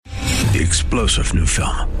The explosive new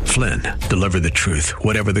film, Flynn, deliver the truth,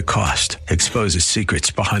 whatever the cost, exposes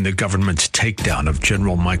secrets behind the government's takedown of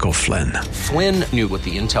General Michael Flynn. Flynn knew what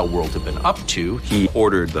the intel world had been up to. He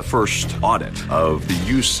ordered the first audit of the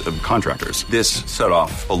use of contractors. This set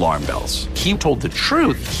off alarm bells. He told the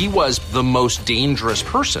truth. He was the most dangerous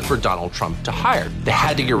person for Donald Trump to hire. They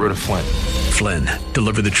had to get rid of Flynn. Flynn,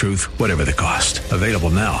 deliver the truth, whatever the cost. Available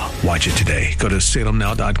now. Watch it today. Go to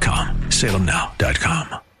salemnow.com.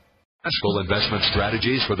 salemnow.com. Successful investment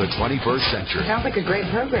strategies for the 21st century. Sounds like a great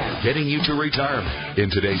program. Getting you to retirement in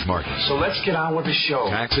today's market. So let's get on with the show.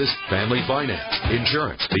 Taxes, family finance,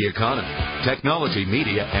 insurance, the economy, technology,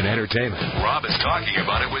 media, and entertainment. Rob is talking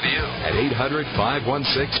about it with you at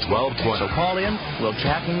 800-516-1220. So call in, we'll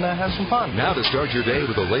chat and have some fun. Now to start your day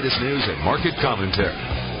with the latest news and market commentary.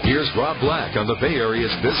 Here's Rob Black on the Bay Area's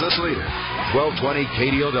business leader, 1220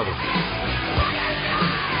 KDOW.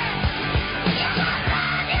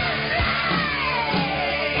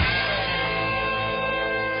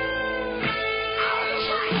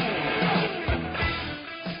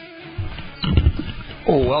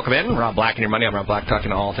 Welcome in. Rob Black and your money. I'm Rob Black,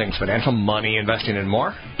 talking all things financial, money, investing, and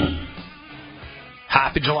more.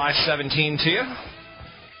 Happy July 17 to you.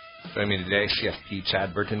 Joining me today, CFP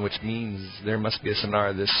Chad Burton, which means there must be a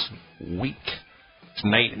seminar this week.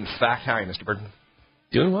 Tonight, in fact. How are you, Mr. Burton?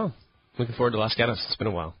 Doing well. Looking forward to Los Gatos. It's been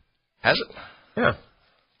a while. Has it? Yeah.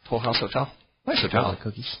 Full House Hotel. Nice hotel.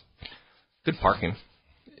 Cookies. Good parking.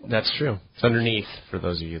 That's true. It's underneath for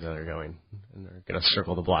those of you that are going. And they're going to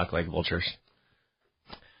circle the block like vultures.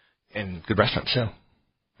 And good restaurants, too.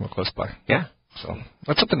 Real close by. Yeah. So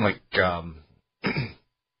that's something like, I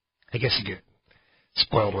guess you get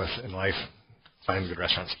spoiled with in life, finding good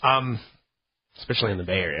restaurants. Especially in the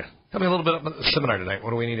Bay Area. Tell me a little bit about the seminar tonight.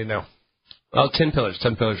 What do we need to know? Well, 10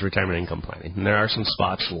 pillars retirement income planning. And there are some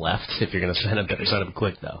spots left if you're going to sign up. Better sign up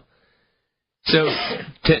quick, though. So,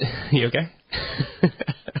 you okay?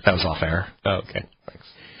 That was off air. Oh, okay. Thanks.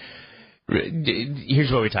 Here's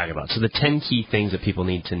what we talk about. So the 10 key things that people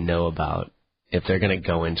need to know about if they're going to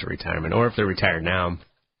go into retirement or if they're retired now.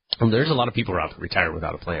 There's a lot of people out retired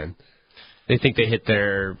without a plan. They think they hit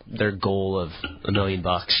their goal of $1 million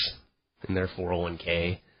in their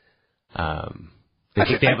 401k. They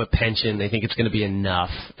think they have a pension. They think it's going to be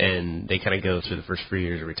enough, and they kind of go through the first 3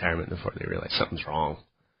 years of retirement before they realize something's wrong.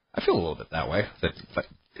 I feel a little bit that way, that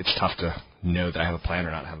it's tough to know that I have a plan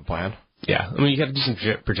or not have a plan. Yeah, I mean, you got to do some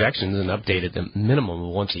projections and update it the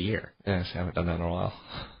minimum once a year. Yes, I haven't done that in a while.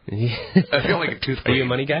 I feel like a tooth. Are you a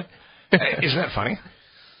money guy? Isn't that funny?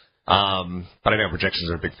 But I know projections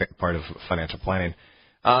are a big part of financial planning.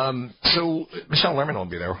 So Michelle Lerman will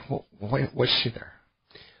be there. What's she there?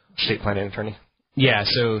 Estate planning attorney? Yeah,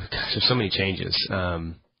 so there's so many changes.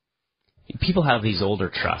 People have these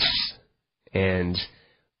older trusts, and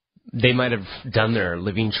they might have done their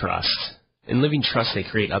living trust. In living trusts, they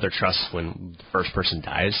create other trusts when the first person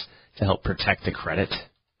dies to help protect the credit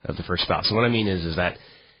of the first spouse. And what I mean is that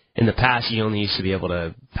in the past, you only used to be able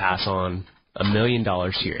to pass on $1 million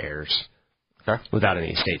to your heirs without any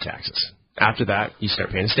estate taxes. After that, you start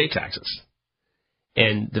paying estate taxes.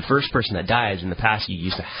 And the first person that dies, in the past, you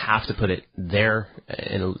used to have to put it there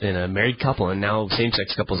in a married couple, and now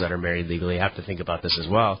same-sex couples that are married legally have to think about this as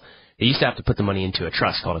well. They used to have to put the money into a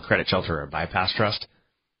trust called a credit shelter or a bypass trust.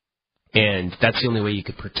 And that's the only way you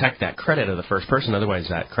could protect that credit of the first person. Otherwise,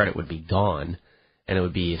 that credit would be gone, and it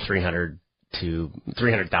would be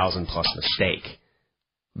 $300,000 plus mistake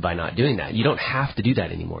by not doing that. You don't have to do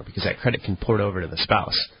that anymore because that credit can port over to the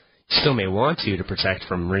spouse. You still may want to protect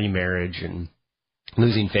from remarriage and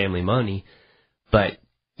losing family money, but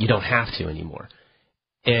you don't have to anymore.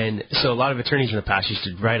 And so a lot of attorneys in the past used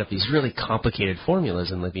to write up these really complicated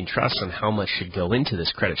formulas in living trusts on how much should go into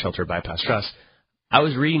this credit shelter bypass trust. I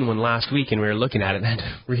was reading one last week, and we were looking at it, and I had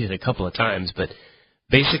to read it a couple of times, but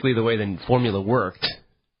basically the way the formula worked,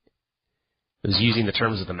 it was using the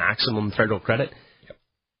terms of the maximum federal credit. Yep.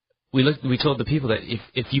 We told the people that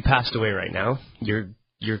if you passed away right now, your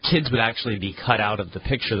kids would actually be cut out of the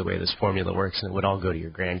picture the way this formula works, and it would all go to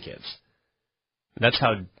your grandkids. That's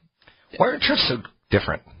how... Why are trusts so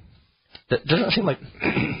different? Doesn't it seem like...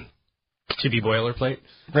 Should be boilerplate?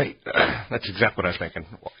 Right. That's exactly what I was thinking.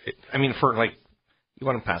 I mean, for like... You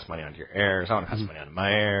want to pass money on to your heirs. I want to pass money on to my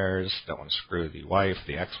heirs. Don't want to screw the wife,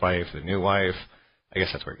 the ex-wife, the new wife. I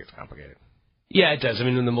guess that's where it gets complicated. Yeah, it does. I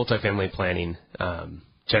mean, in the multifamily planning,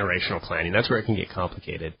 generational planning, that's where it can get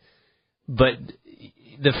complicated. But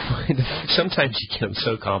sometimes you get them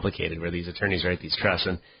so complicated where these attorneys write these trusts.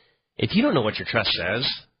 And if you don't know what your trust says,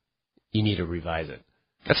 you need to revise it.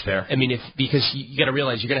 That's fair. I mean, because you got to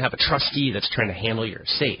realize you're going to have a trustee that's trying to handle your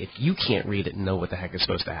estate. If you can't read it and know what the heck is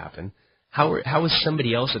supposed to happen, how is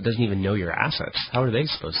somebody else that doesn't even know your assets? How are they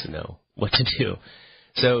supposed to know what to do?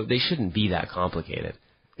 So they shouldn't be that complicated.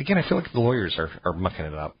 Again, I feel like the lawyers are mucking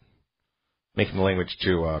it up, making the language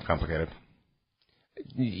too complicated.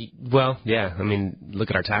 Well, yeah. I mean, look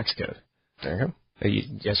at our tax code. There you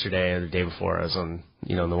go. Yesterday or the day before, I was on,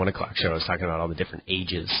 in the 1 o'clock show, I was talking about all the different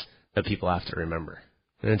ages that people have to remember.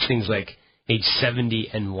 And it's things like age 70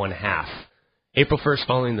 and 1/2. April 1st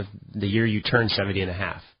following the year you turn 70 and a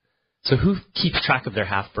half. So who keeps track of their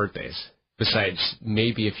half birthdays besides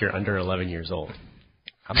maybe if you're under 11 years old?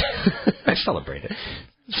 I celebrate it.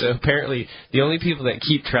 So apparently the only people that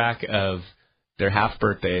keep track of their half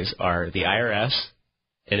birthdays are the IRS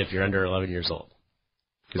and if you're under 11 years old.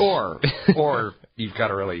 Or you've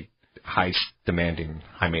got a really demanding,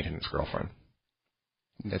 high-maintenance girlfriend.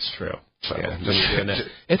 That's true. So yeah,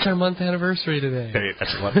 it's our month anniversary today.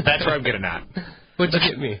 That's where I'm getting at. What'd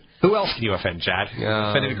you get me? Who else can you offend, Chad?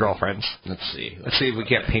 Offended girlfriends. Let's see if we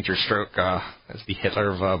can't paint your stroke as the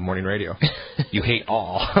Hitler of morning radio. You hate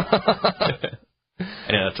all. I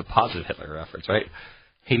know that's a positive Hitler reference, right?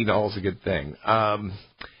 Hating all is a good thing.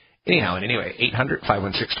 Anyway,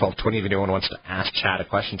 800-516-1220 if anyone wants to ask Chad a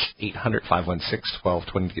question.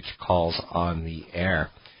 800-516-1220 to get your calls on the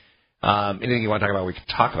air. Anything you want to talk about, we can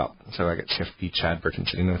talk about. So I got CFP Chad Burton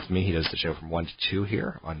sitting with me. He does the show from 1 to 2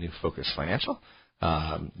 here on New Focus Financial.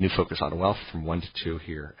 New Focus on Wealth from 1 to 2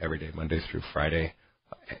 here every day, Monday through Friday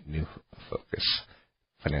at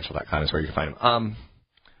newfocusfinancial.com is where you can find him.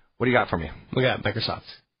 What do you got for me? We got Microsoft.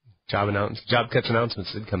 Job cuts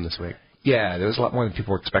announcements did come this week. Yeah, there was a lot more than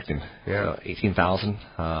people were expecting. Yeah, 18,000,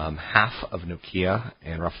 half of Nokia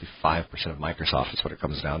and roughly 5% of Microsoft is what it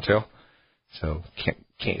comes down to. So can't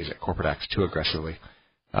use that corporate acts too aggressively.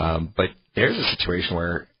 But there's a situation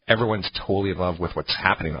where everyone's totally in love with what's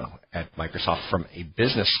happening at Microsoft from a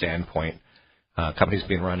business standpoint. Companies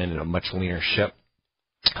being run in a much leaner ship.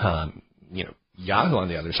 Yahoo on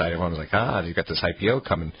the other side, everyone was like, you've got this IPO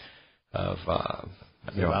coming of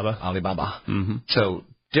Alibaba. Mm-hmm. So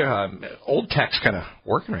old tech's kind of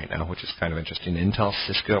working right now, which is kind of interesting. Intel,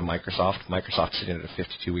 Cisco, Microsoft sitting at a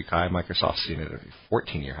 52-week high. Microsoft sitting at a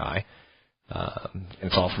 14-year high. And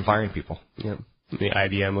it's all from firing people. Yep. The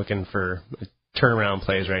IBM looking for turnaround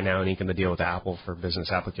plays right now and inking the deal with Apple for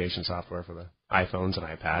business application software for the iPhones and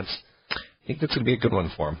iPads. I think that's going to be a good one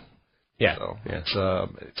for them. Yeah. So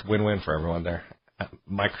it's a win-win for everyone there.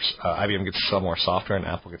 IBM gets to sell more software and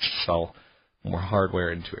Apple gets to sell more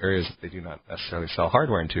hardware into areas that they do not necessarily sell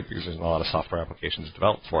hardware into because there's a lot of software applications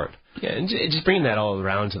developed for it. Yeah, and just bringing that all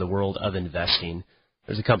around to the world of investing,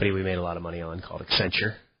 there's a company we made a lot of money on called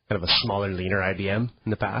Accenture. Kind of a smaller, leaner IBM in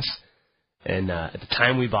the past. And at the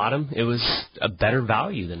time we bought them, it was a better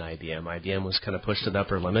value than IBM. IBM was kind of pushed to the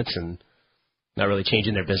upper limits and not really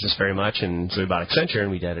changing their business very much. And so we bought Accenture,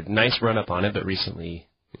 and we did a nice run-up on it. But recently,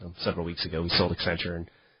 several weeks ago, we sold Accenture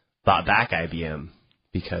and bought back IBM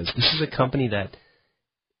because this is a company that,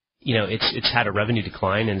 it's had a revenue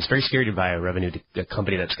decline, and it's very scary to buy a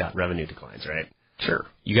company that's got revenue declines, right? Sure.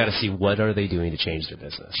 You got to see what are they doing to change their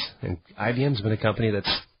business. And IBM's been a company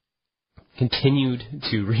that's continued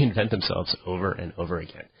to reinvent themselves over and over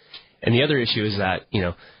again. And the other issue is that,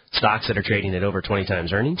 stocks that are trading at over 20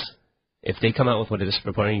 times earnings, if they come out with what a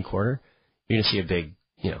disappointing quarter, you're going to see a big,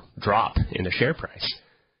 drop in their share price.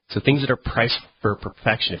 So things that are priced for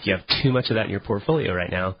perfection, if you have too much of that in your portfolio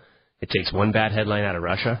right now, it takes one bad headline out of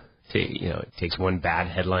Russia, it takes one bad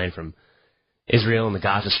headline from Israel and the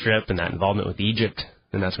Gaza Strip and that involvement with Egypt,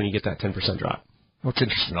 and that's when you get that 10% drop. What's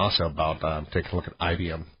interesting also about taking a look at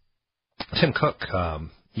IBM, Tim Cook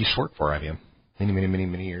used to work for IBM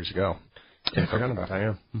many years ago. I forgot about that,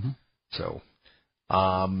 yeah. Mm-hmm. So,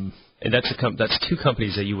 and that's two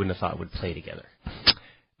companies that you wouldn't have thought would play together.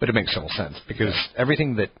 But it makes total sense because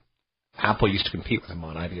everything that Apple used to compete with them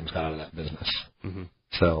on, IBM's got out of that business. Mm-hmm.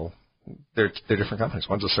 So they're different companies.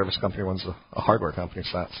 One's a service company, one's a hardware company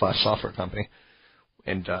 / software company.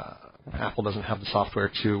 And Apple doesn't have the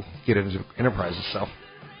software to get into enterprises, so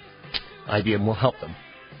IBM will help them.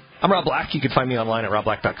 I'm Rob Black. You can find me online at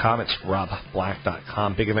robblack.com. It's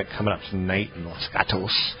robblack.com. Big event coming up tonight in Los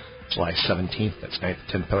Gatos, July 17th. That's night,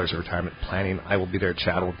 the 10 Pillars of Retirement Planning. I will be there.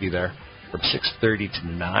 Chad will be there from 6:30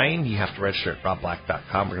 to 9. You have to register at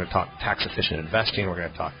robblack.com. We're going to talk tax-efficient investing. We're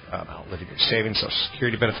going to talk about living your savings, Social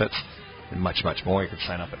Security benefits, and much, much more. You can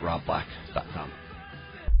sign up at robblack.com.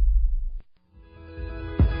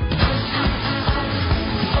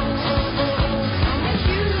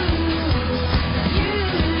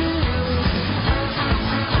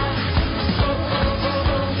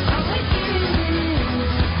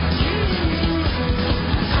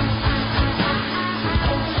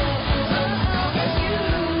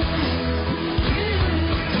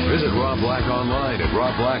 Visit Rob Black online at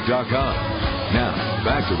robblack.com. Now,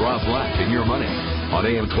 back to Rob Black and Your Money on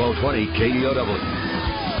AM 1220 KDOW.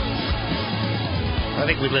 I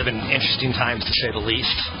think we live in interesting times, to say the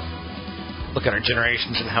least. Look at our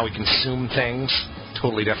generations and how we consume things.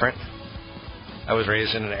 Totally different. I was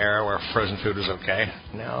raised in an era where frozen food was okay.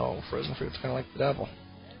 Now, frozen food's kind of like the devil.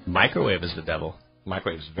 Microwave is the devil.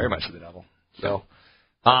 Microwave is very much the devil. So,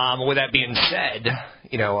 with that being said,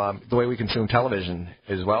 the way we consume television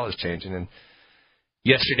as well is changing. And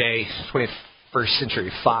yesterday, 21st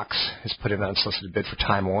Century Fox has put in an unsolicited bid for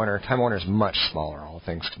Time Warner. Time Warner is much smaller, all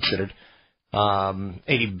things considered.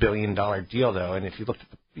 $80 billion deal, though. And if you looked at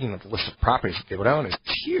the list of properties that they would own, it's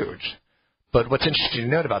huge. But what's interesting to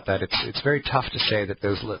note about that, it's very tough to say that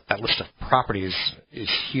that list of properties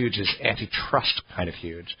is huge, is antitrust kind of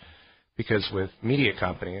huge. Because with media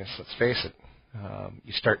companies, let's face it,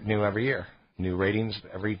 you start new every year. New ratings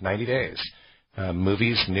every 90 days.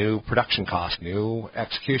 Movies, new production costs, new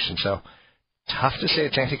execution. So tough to say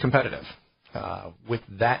it's anti-competitive. With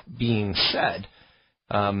that being said,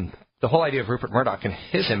 the whole idea of Rupert Murdoch and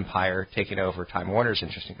his empire taking over Time Warner is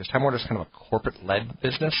interesting because Time Warner is kind of a corporate-led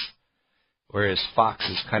business, whereas Fox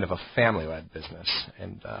is kind of a family-led business.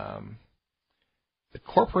 And the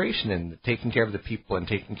corporation and taking care of the people and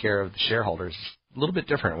taking care of the shareholders is a little bit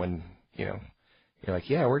different when, you're like,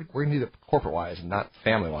 yeah, we're going to do it corporate-wise and not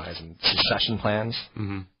family-wise. And succession plans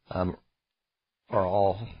are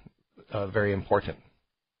all very important.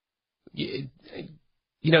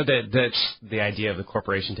 That's the idea of the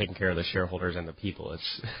corporation taking care of the shareholders and the people.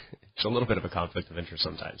 It's a little bit of a conflict of interest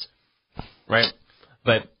sometimes, right?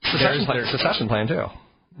 But succession plan too.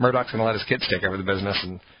 Murdoch's going to let his kids take over the business,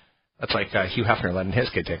 and that's like Hugh Hefner letting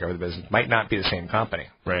his kid take over the business. Might not be the same company,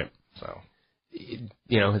 right? So,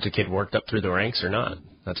 has the kid worked up through the ranks or not?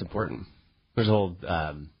 That's important. There's a whole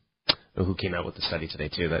who came out with the study today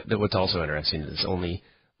too. That what's also interesting is only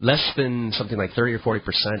less than something like 30 or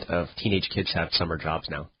 40% of teenage kids have summer jobs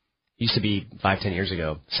now. It used to be 5-10 years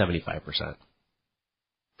ago, 75%.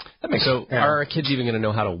 So are our kids even going to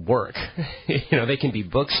know how to work? They can be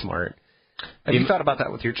book smart. Have you thought about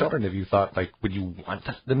that with your children? Have you thought, would you want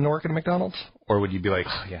them to work at a McDonald's? Or would you be like...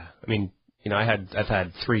 Oh, yeah. I mean, I've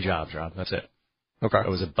had 3 jobs, Rob. That's it. Okay. I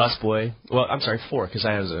was a busboy. Well, I'm sorry, 4, because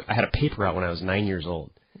I had a paper route when I was 9 years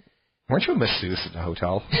old. Weren't you a masseuse at the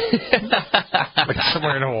hotel?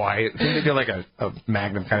 Somewhere in Hawaii. Didn't they do a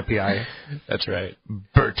Magnum kind of PI? That's right.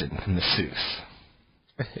 Burton masseuse.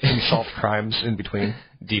 Any solved crimes in between?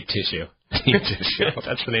 Deep Tissue. Deep Tissue.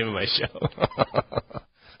 That's the name of my show.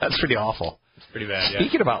 That's pretty awful. It's pretty bad, yeah.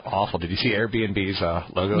 Speaking about awful, did you see Airbnb's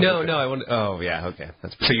logo? No, I want. Oh, yeah, okay.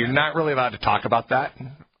 So you're not really allowed to talk about that?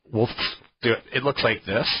 We'll do it. It looks like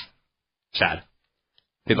this. Chad.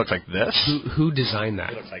 It looks like this. Who designed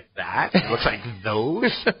that? It looks like that. It looks like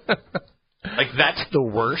those. That's the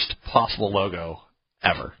worst possible logo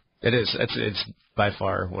ever. It is. It's by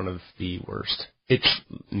far one of the worst. It's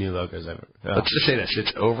new logos ever. Let's just say this.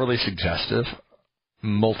 It's overly suggestive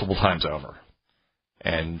multiple times over.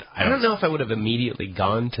 And I don't know if I would have immediately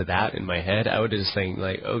gone to that in my head. I would have just think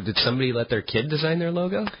did somebody let their kid design their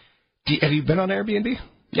logo? Have you been on Airbnb?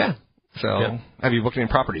 Yeah. So have you booked any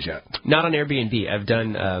properties yet? Not on Airbnb. I've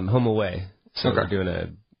done Home Away. So we're doing a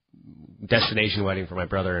destination wedding for my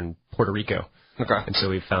brother in Puerto Rico. Okay. And so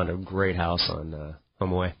we found a great house on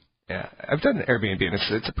Home Away. Yeah. I've done Airbnb, and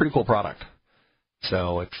it's a pretty cool product.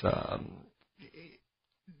 So it's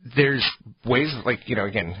there's ways of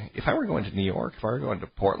again, if I were going to New York, if I were going to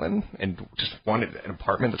Portland and just wanted an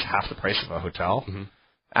apartment that's half the price of a hotel,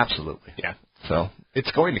 absolutely. Yeah. So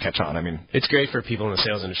it's going to catch on. I mean, it's great for people in the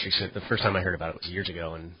sales industry. So the first time I heard about it was years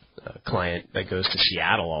ago, and a client that goes to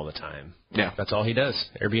Seattle all the time. Yeah. That's all he does,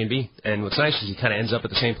 Airbnb. And what's nice is he kind of ends up at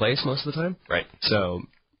the same place most of the time. Right. So,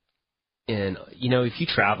 and if you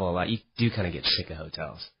travel a lot, you do kind of get sick of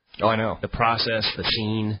hotels. Oh, I know. The process, the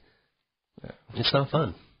scene, it's not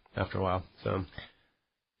fun after a while. So,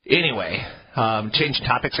 anyway, changing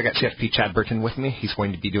topics. I got CFP Chad Burton with me. He's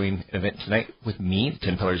going to be doing an event tonight with me,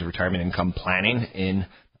 10 Pillars of Retirement Income Planning in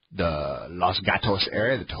the Los Gatos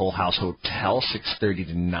area, the Toll House Hotel, 6:30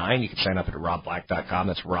 to 9. You can sign up at robblack.com.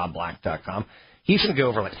 That's robblack.com. He's going to go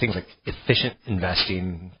over things like efficient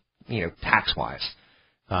investing, tax-wise.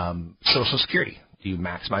 Social Security. Do you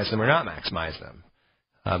maximize them or not maximize them?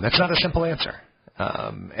 That's not a simple answer.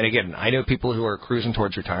 And again, I know people who are cruising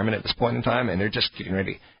towards retirement at this point in time, and they're just getting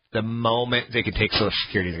ready. The moment they can take Social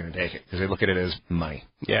Security, they're going to take it because they look at it as money.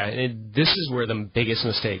 Yeah, and this is where the biggest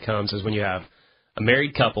mistake comes is when you have a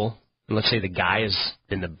married couple and let's say the guy has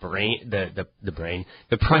been the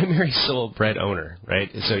primary sole bread owner, right?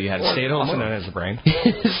 So you had a stay-at-home also mom. known as the brain.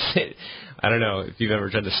 I don't know if you've ever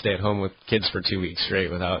tried to stay at home with kids for 2 weeks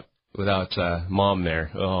straight without mom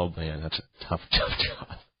there. Oh man, that's a tough job.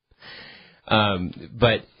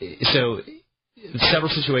 But so several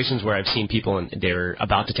situations where I've seen people and they're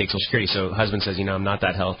about to take Social Security. So husband says, I'm not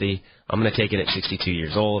that healthy. I'm going to take it at 62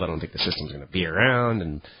 years old. I don't think the system's going to be around,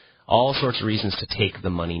 and all sorts of reasons to take the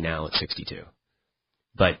money now at 62.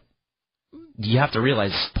 But you have to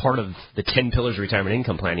realize part of the 10 pillars of retirement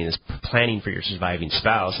income planning is planning for your surviving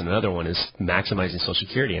spouse, and another one is maximizing Social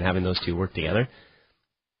Security and having those two work together.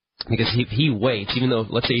 Because he waits, even though,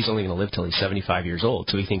 let's say he's only going to live till he's 75 years old,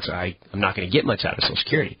 so he thinks, I'm not going to get much out of Social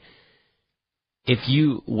Security. If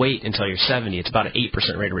you wait until you're 70, it's about an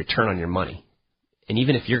 8% rate of return on your money. And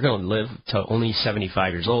even if you're going to live till only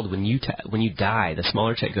 75 years old, when you die, the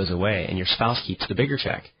smaller check goes away, and your spouse keeps the bigger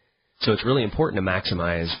check. So it's really important to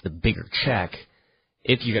maximize the bigger check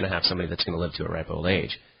if you're going to have somebody that's going to live to a ripe old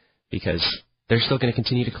age, because they're still going to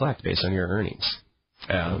continue to collect based on your earnings.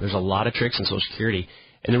 There's a lot of tricks in Social Security.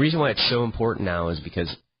 And the reason why it's so important now is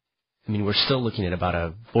because, we're still looking at about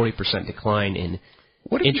a 40% decline in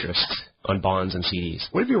interest on bonds and CDs.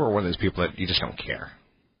 What if you were one of those people that you just don't care?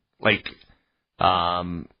 Like,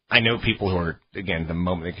 I know people who are, again, the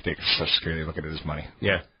moment they can take Social Security, they look at it as money.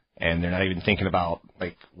 Yeah. And they're not even thinking about,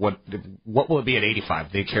 like, what will it be at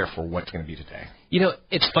 85? They care for what it's going to be today.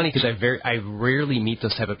 It's funny because I rarely meet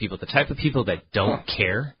those type of people. The type of people that don't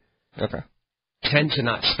care tend to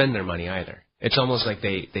not spend their money either. It's almost like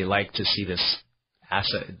they like to see this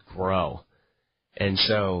asset grow. And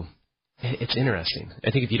so it's interesting.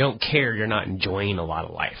 I think if you don't care, you're not enjoying a lot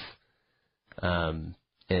of life. And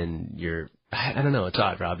I don't know, it's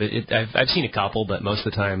odd, Rob. I've seen a couple, but most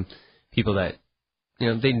of the time, people that,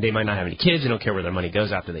 they might not have any kids, they don't care where their money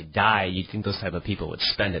goes after they die. You'd think those type of people would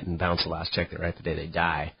spend it and bounce the last check right the day they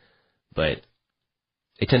die. But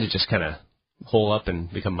they tend to just kind of hole up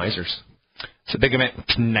and become misers. It's a big event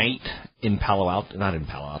tonight in Palo Alto. Not in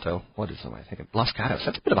Palo Alto. What is it? I think Los Gatos.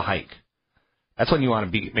 That's a bit of a hike. That's when you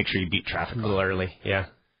want to make sure you beat traffic. A little early, yeah.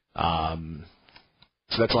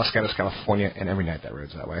 So that's Los Gatos, California, and every night that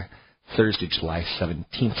road's that way. Thursday, July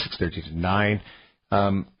 17th, 6:30 to 9.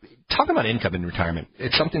 Talking about income in retirement,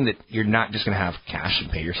 it's something that you're not just going to have cash and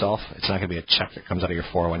pay yourself. It's not going to be a check that comes out of your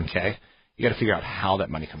 401k. You got to figure out how that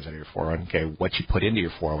money comes out of your 401k, what you put into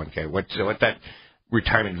your 401k, what that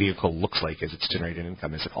retirement vehicle looks like as it's generating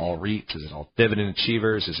income. Is it all REITs? Is it all dividend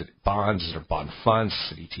achievers? Is it bonds? Is it bond funds?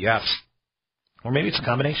 Is it ETFs? Or maybe it's a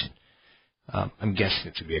combination. I'm guessing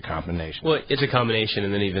it should be a combination. Well, it's a combination,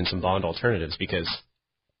 and then even some bond alternatives, because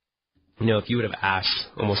if you would have asked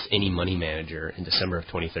almost any money manager in December of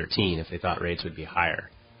 2013 if they thought rates would be higher,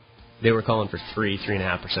 they were calling for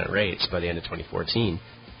 3.5% rates by the end of 2014,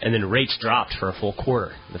 and then rates dropped for a full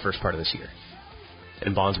quarter in the first part of this year.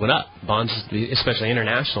 And bonds went up. Bonds, especially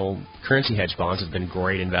international currency hedge bonds, have been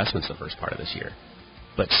great investments the first part of this year.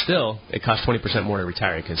 But still, it costs 20% more to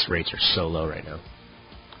retire because rates are so low right now.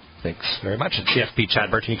 Thanks very much. It's CFP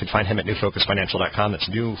Chad Burton. You can find him at newfocusfinancial.com. That's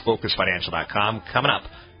newfocusfinancial.com. Coming up,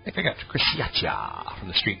 I think I got Chris Yacha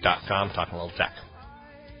from thestreet.com talking a little tech.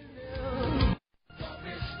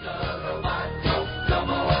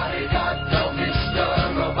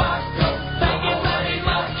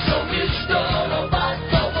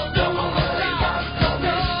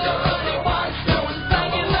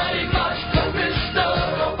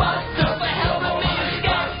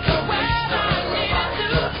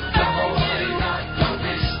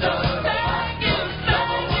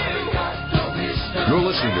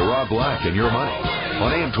 Black and Your Money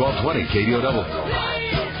on AM 1220 KDOW.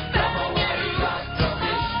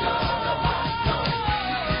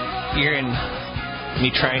 Hearing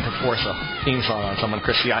me trying to force a theme song on someone,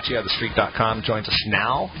 Chris Ciaccia of thestreet.com joins us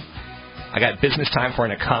now. I got business time for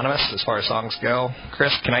an economist as far as songs go.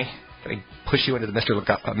 Chris, can I push you into the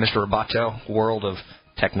Mr. Roboto world of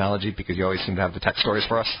technology, because you always seem to have the tech stories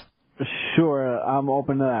for us? Sure, I'm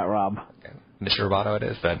open to that, Rob. Okay. Mr. Roboto it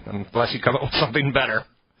is, then, unless you come up with something better.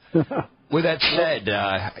 With that said,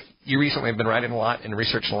 you recently have been writing a lot and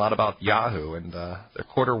researching a lot about Yahoo, and their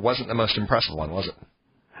quarter wasn't the most impressive one, was it?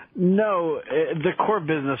 No, the core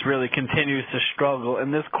business really continues to struggle,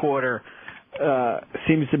 and this quarter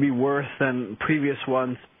seems to be worse than previous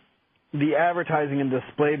ones. The advertising and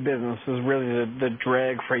display business was really the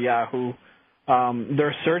drag for Yahoo.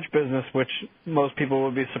 Their search business, which most people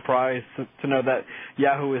would be surprised to know that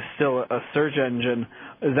Yahoo is still a search engine,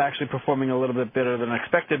 is actually performing a little bit better than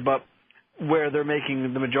expected. But where they're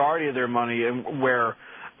making the majority of their money and where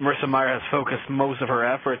Marissa Mayer has focused most of her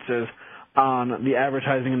efforts is on the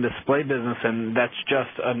advertising and display business, and that's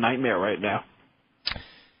just a nightmare right now.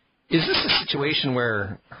 Is this a situation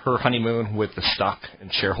where her honeymoon with the stock and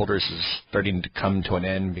shareholders is starting to come to an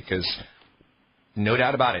end? Because no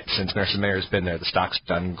doubt about it, since Marissa Mayer has been there, the stock's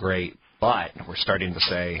done great, but we're starting to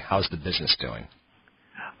say, how's the business doing?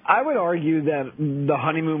 I would argue that the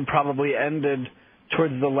honeymoon probably ended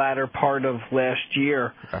towards the latter part of last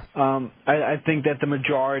year. Okay. I think that the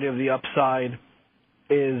majority of the upside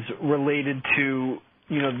is related to,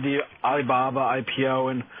 the Alibaba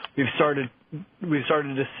IPO, and we've started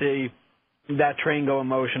to see that train go in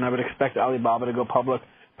motion. I would expect Alibaba to go public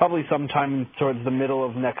probably sometime towards the middle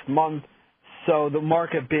of next month. So the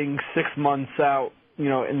market being 6 months out,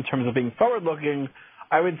 in terms of being forward-looking,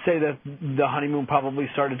 I would say that the honeymoon probably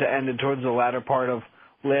started to end towards the latter part of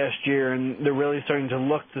last year, and they're really starting to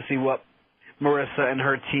look to see what Marissa and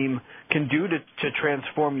her team can do to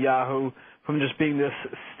transform Yahoo from just being this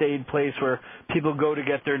staid place where people go to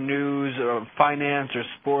get their news or finance or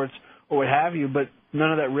sports or what have you, but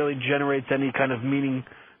none of that really generates any kind of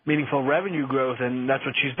meaningful revenue growth, and that's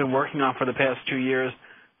what she's been working on for the past 2 years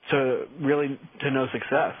to no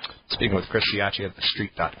success. Speaking with Chris Ciaccia of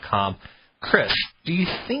TheStreet.com. Chris, do you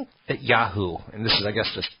think that Yahoo, and this is, I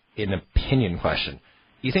guess, just an opinion question,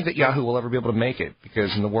 do you think that Yahoo will ever be able to make it?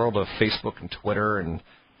 Because in the world of Facebook and Twitter and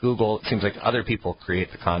Google, it seems like other people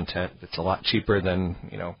create the content. It's a lot cheaper than,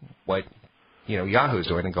 what, Yahoo's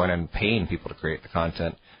doing and going out and paying people to create the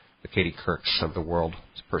content, the Katie Kirks of the world,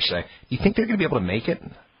 per se. Do you think they're going to be able to make it?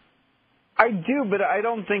 I do, but I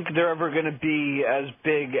don't think they're ever going to be as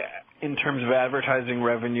big in terms of advertising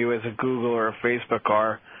revenue as a Google or a Facebook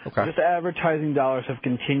are. Okay. Just advertising dollars have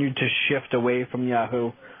continued to shift away from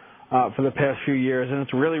Yahoo for the past few years, and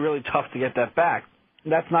it's really, really tough to get that back.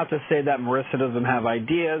 That's not to say that Marissa doesn't have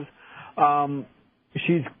ideas.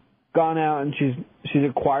 She's gone out and she's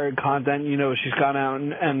acquired content. She's gone out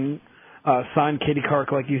and signed Katie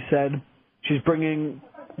Kirk, like you said. She's bringing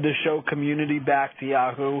the show Community back to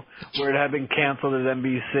Yahoo, where it had been canceled at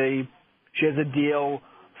NBC. She has a deal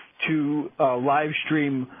to live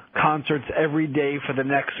stream concerts every day for the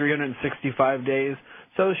next 365 days.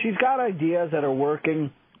 So she's got ideas that are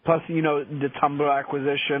working. Plus, the Tumblr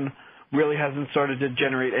acquisition really hasn't started to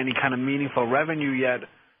generate any kind of meaningful revenue yet.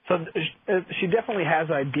 So she definitely has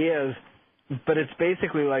ideas, but it's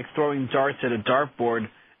basically like throwing darts at a dartboard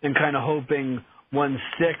and kind of hoping one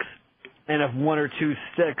sticks. And if one or two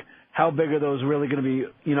stick, how big are those really going to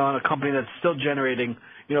be, on a company that's still generating,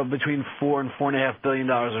 between $4 and $4.5 billion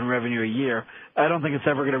in revenue a year? I don't think it's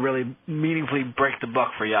ever going to really meaningfully break the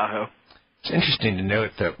buck for Yahoo. It's interesting to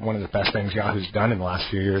note that one of the best things Yahoo's done in the last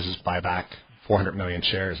few years is buy back 400 million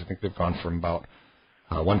shares. I think they've gone from about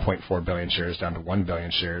 1.4 billion shares down to 1 billion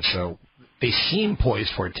shares. So they seem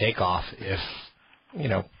poised for a takeoff if,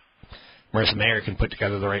 Marissa Mayer can put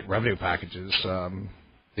together the right revenue packages.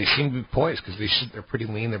 They seem to be poised because they're pretty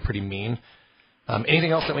lean, they're pretty mean.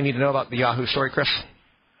 Anything else that we need to know about the Yahoo story, Chris?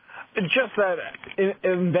 Just that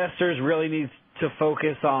investors really need to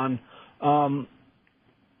focus on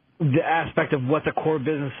the aspect of what the core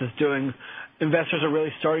business is doing. Investors are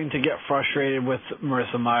really starting to get frustrated with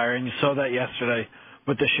Marissa Mayer, and you saw that yesterday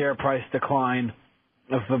with the share price decline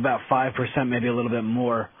of about 5%, maybe a little bit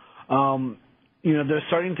more. They're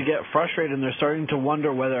starting to get frustrated, and they're starting to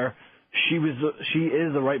wonder whether she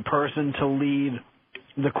is the right person to lead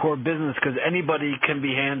the core business, because anybody can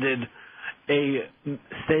be handed a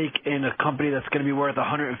stake in a company that's going to be worth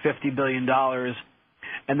 $150 billion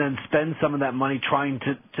and then spend some of that money trying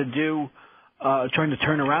to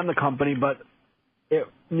turn around the company, but it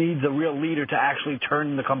needs a real leader to actually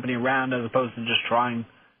turn the company around as opposed to just trying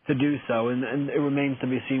to do so. And it remains to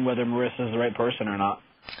be seen whether Marissa is the right person or not.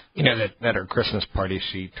 At her Christmas party,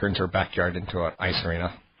 she turns her backyard into an ice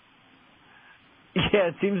arena. Yeah,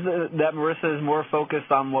 it seems that Marissa is more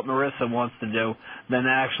focused on what Marissa wants to do than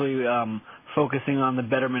actually focusing on the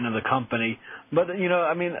betterment of the company. But,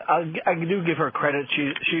 I do give her credit.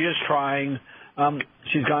 She's just trying.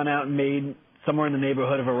 She's gone out and made somewhere in the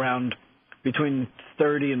neighborhood of around between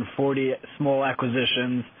 30 and 40 small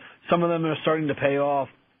acquisitions. Some of them are starting to pay off.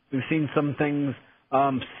 We've seen some things.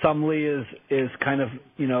 Sumly is kind of,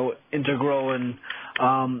 integral in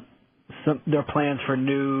their plans for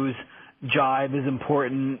news. Jive is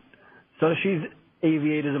important. So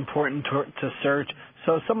Aviate is important to search.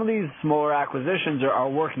 So some of these smaller acquisitions are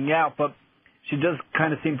working out, but she does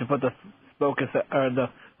kind of seem to put the focus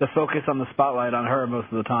on the spotlight on her most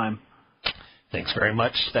of the time. Thanks very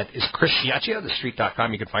much. That is Chris Ciaccia of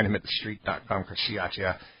TheStreet.com. You can find him at TheStreet.com, Chris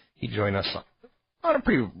Ciaccia. He joins us on a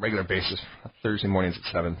pretty regular basis, Thursday mornings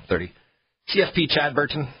at 7:30. CFP Chad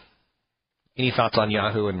Burton, Any thoughts on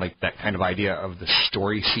Yahoo and like that kind of idea of the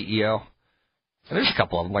story CEO? And there's a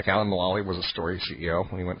couple of them. Like Alan Mulally was a story CEO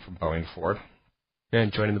when he went from Boeing to Ford. Yeah,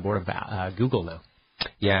 and joining the board of Google now.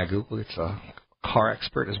 Yeah, Google. It's a car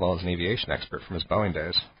expert as well as an aviation expert from his Boeing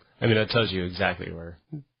days. I mean, that tells you exactly where,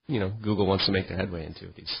 Google wants to make their headway into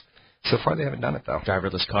these. So far, they haven't done it, though.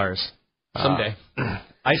 Driverless cars. Someday.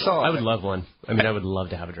 I would love one. I mean, I would love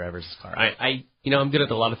to have a driverless car. I'm good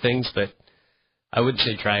at a lot of things, but I would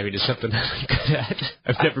say driving is something that I'm good at.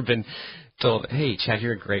 I've never been told, hey, Chad,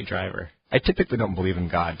 you're a great driver. I typically don't believe in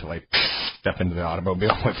God to, step into the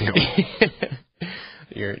automobile with you.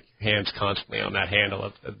 Your hand's constantly on that handle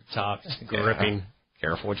at the top, just gripping. Yeah.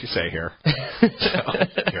 Careful what you say here.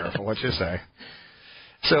 Careful what you say.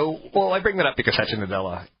 So, I bring that up because Satya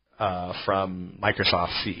Nadella, from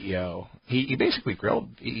Microsoft CEO, he basically grilled,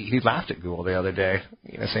 he laughed at Google the other day,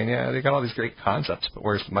 saying, yeah, they got all these great concepts, but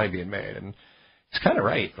where's the money being made? And he's kind of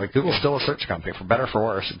right. Google's still a search company, for better or for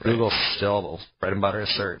worse. Right. Google's still bread and butter is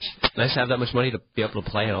search. Nice to have that much money to be able to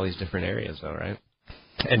play in all these different areas, though, right?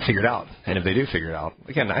 And figure it out. And if they do figure it out,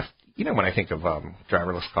 again, when I think of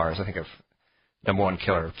driverless cars, I think of number one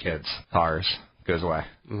killer of kids, cars, goes away.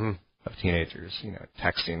 Mm-hmm. Of teenagers,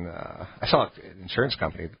 texting. I saw an insurance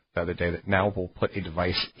company the other day that now will put a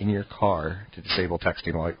device in your car to disable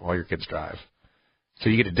texting while your kids drive. So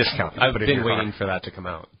you get a discount. I've been waiting for that to come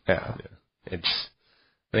out. Yeah.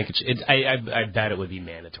 I bet it would be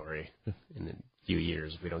mandatory in a few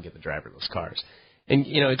years if we don't get the driverless cars. And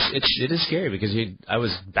it is scary because I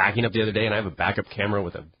was backing up the other day and I have a backup camera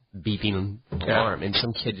with a beeping alarm, and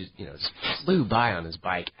some kid just flew by on his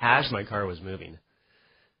bike as my car was moving.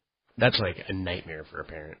 That's like a nightmare for a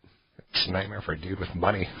parent. It's a nightmare for a dude with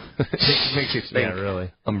money. It makes you think. Yeah,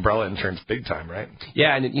 really. Umbrella insurance, big time, right?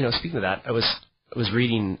 Yeah, and speaking of that, I was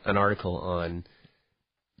reading an article on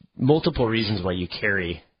multiple reasons why you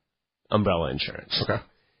carry umbrella insurance. Okay.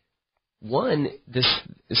 One,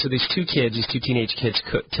 these two teenage kids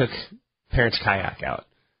took parents' kayak out.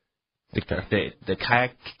 The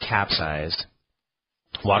kayak capsized.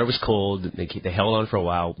 Water was cold. They held on for a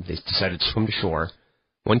while. They decided to swim to shore.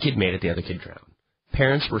 One kid made it, the other kid drowned.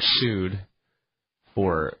 Parents were sued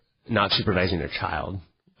for not supervising their child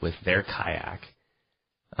with their kayak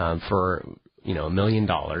for $1 million.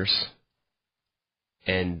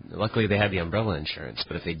 And luckily they had the umbrella insurance.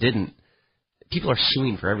 But if they didn't, people are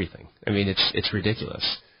suing for everything. I mean, it's ridiculous.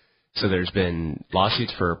 So there's been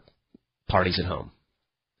lawsuits for parties at home.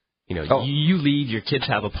 You leave, your kids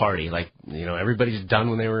have a party. Everybody's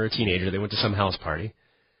done when they were a teenager. They went to some house party.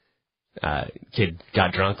 Kid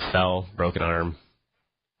got drunk, fell, broke an arm.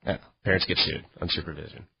 Yeah. Parents get sued on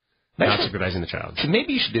supervision. Not supervising the child. So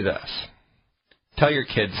maybe you should do this. Tell your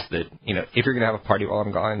kids that, if you're going to have a party while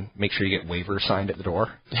I'm gone, make sure you get waivers signed at the door.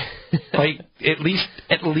 At least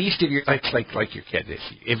if you're, like your kid,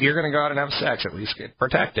 if you're going to go out and have sex, at least get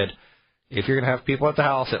protected. If you're going to have people at the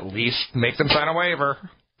house, at least make them sign a waiver.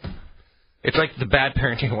 It's like the bad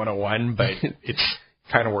parenting 101, but it's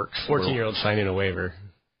kind of works. 14-year-old signing a waiver.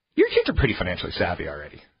 Your kids are pretty financially savvy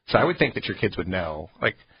already, so I would think that your kids would know,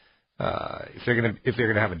 if they're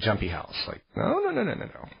gonna have a jumpy house, no.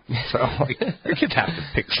 So your kids have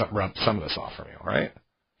to rub some of this off from you, right?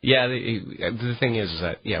 Yeah. The thing is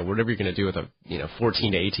that whatever you're gonna do with a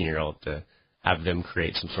 14 to 18-year-old to have them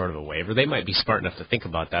create some sort of a waiver, they might be smart enough to think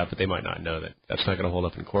about that, but they might not know that that's not gonna hold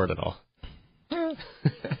up in court at all.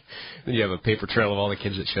 Then you have a paper trail of all the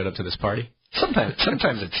kids that showed up to this party. Sometimes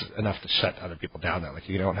it's enough to shut other people down, though.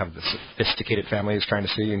 You don't have the sophisticated family who's trying to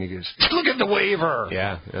sue you, and you just look at the waiver.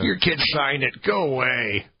 Yeah. Your kids signed it. Go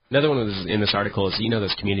away. Another one was in this article is,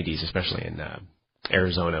 those communities, especially in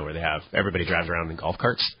Arizona, where they have everybody drives around in golf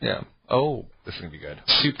carts. Yeah. Oh, this is going to be good.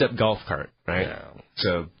 Souped up golf cart, right? Yeah.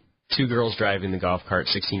 So 2 girls drive in the golf cart,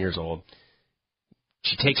 16 years old.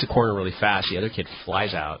 She takes a corner really fast. The other kid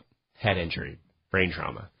flies out, head injury, brain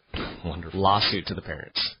trauma. Wonderful. Lawsuit to the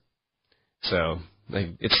parents. So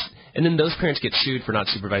and then those parents get sued for not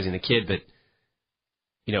supervising the kid, but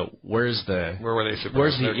where were they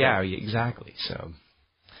supervising? Yeah, exactly. So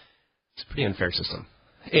it's a pretty unfair system.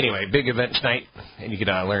 Anyway, big event tonight, and you can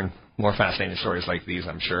learn more fascinating stories like these,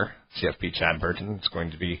 I'm sure. CFP Chad Burton is going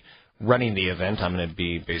to be running the event. I'm going to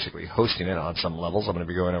be basically hosting it on some levels. I'm going to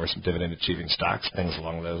be going over some dividend-achieving stocks, things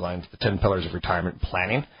along those lines, the 10 pillars of retirement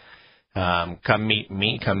planning. Come meet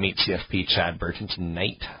me. Come meet CFP Chad Burton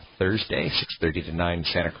tonight, Thursday, 6:30 to 9,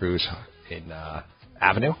 Santa Cruz in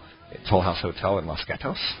Avenue. It's Toll House Hotel in Los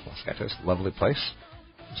Gatos. Los Gatos, lovely place.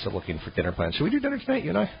 I'm still looking for dinner plans. Should we do dinner tonight, you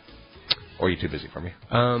and I? Or are you too busy for me?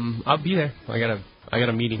 I'll be there. I got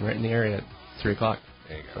a meeting right in the area at 3:00.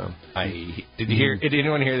 There you go. Did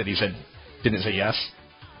anyone hear that he didn't say yes?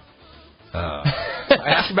 I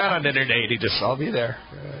asked him out on dinner date. He just, I'll be there.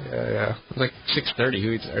 Yeah. It was like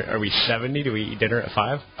 6:30. Are we 70? Do we eat dinner at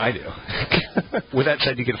 5? I do. With that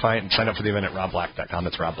said, you can sign up for the event at robblack.com.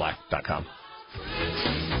 That's robblack.com.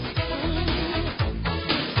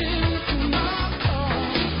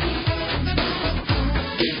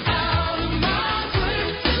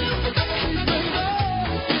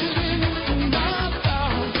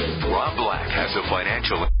 Rob Black has a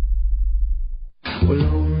financial... We're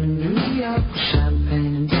alone in New York,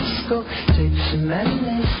 champagne and disco, tapes and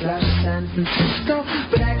Madeline, flash San Francisco,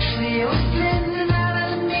 but actually Oakland and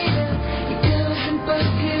Alameda, the girls in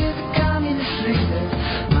Berkeley, the communist leader,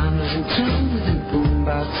 mine was in tune with a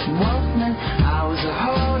boombox and Walkman, I was a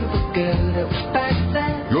horrible girl that was back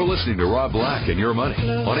then. You're listening to Rob Black and Your Money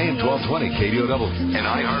on AM 1220 KDOW, an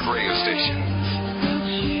iHeart radio station.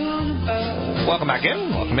 Welcome back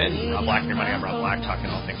in. Welcome in. Rob Black and Your Money. I'm Rob Black, talking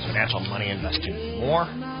all things financial, money, investing, and more.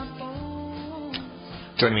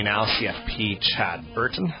 Joining me now, CFP Chad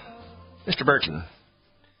Burton. Mr. Burton,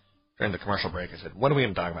 during the commercial break, I said, what are we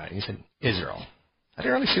going to talk about? And he said, Israel. I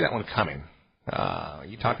didn't really see that one coming.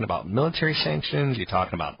 You talking about military sanctions? You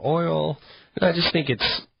talking about oil? I just think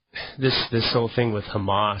it's this whole thing with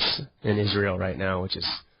Hamas and Israel right now, which is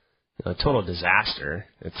a total disaster.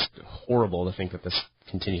 It's horrible to think that this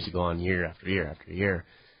continues to go on year after year after year.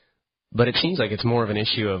 But it seems like it's more of an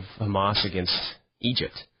issue of Hamas against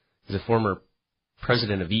Egypt. The former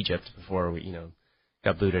president of Egypt, before we,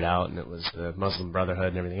 got booted out, and it was the Muslim Brotherhood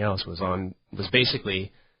and everything else, was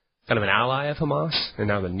basically kind of an ally of Hamas, and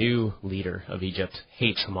now the new leader of Egypt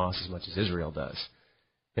hates Hamas as much as Israel does.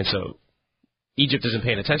 And so Egypt isn't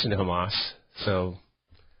paying attention to Hamas, so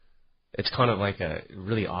it's kind of like a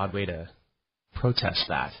really odd way to protest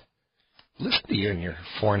that. Listen to you and your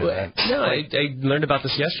foreign events. No, I learned about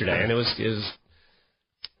this yesterday, and it's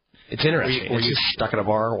interesting. Were you stuck at a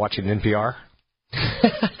bar watching NPR?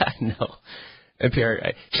 No.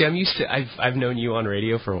 NPR. See, I'm used to, I've known you on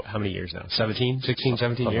radio for how many years now? 17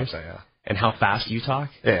 years? So, yeah. And how fast you talk.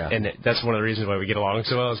 Yeah. And that's one of the reasons why we get along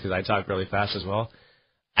so well, is because I talk really fast as well.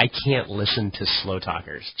 I can't listen to slow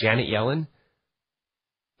talkers. Janet Yellen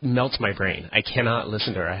melts my brain. I cannot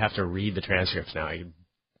listen to her. I have to read the transcripts now.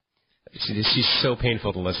 She's so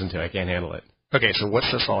painful to listen to. I can't handle it. Okay, so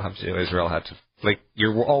what's this all have to do? Israel had to,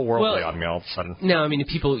 you're all worldly on me all of a sudden. No, I mean,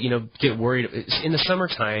 people, get worried. In the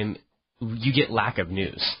summertime, you get lack of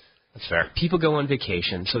news. That's fair. People go on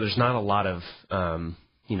vacation, so there's not a lot of,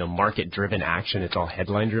 market-driven action. It's all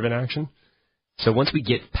headline-driven action. So once we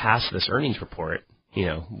get past this earnings report,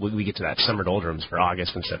 we get to that summer doldrums for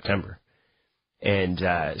August and September. And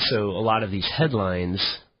so a lot of these headlines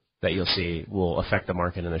that you'll see will affect the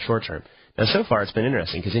market in the short term. Now, so far, it's been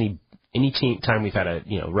interesting because any time we've had a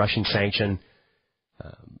Russian sanction,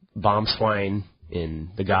 bombs flying in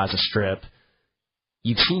the Gaza Strip,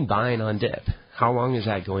 you've seen buying on dip. How long is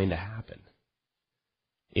that going to happen?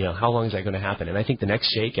 How long is that going to happen? And I think the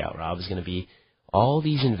next shakeout, Rob, is going to be all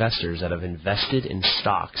these investors that have invested in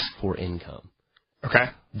stocks for income. Okay.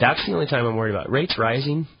 That's the only time I'm worried about. Rates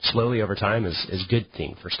rising slowly over time is a good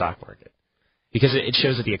thing for stock market because it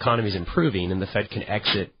shows that the economy is improving and the Fed can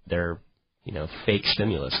exit their fake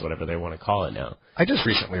stimulus, whatever they want to call it now. I just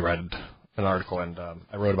recently read an article, and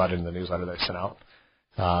I wrote about it in the newsletter that I sent out,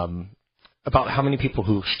 about how many people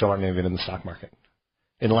who still aren't even in the stock market.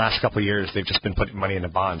 In the last couple of years, they've just been putting money into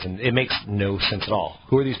bonds, and it makes no sense at all.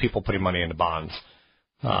 Who are these people putting money into bonds?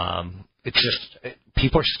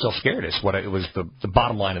 People are still scared is what it was the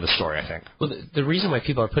bottom line of the story, I think. Well, the reason why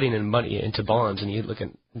people are putting in money into bonds, and you look at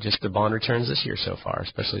just the bond returns this year so far,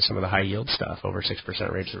 especially some of the high yield stuff, over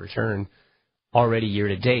 6% rates of return already year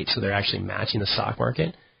to date, so they're actually matching the stock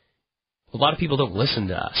market. A lot of people don't listen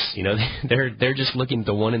to us. They're just looking at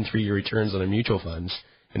the 1 and 3 year returns on their mutual funds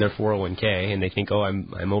and their 401k, and they think, oh,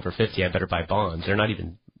 I'm over 50, I better buy bonds. They don't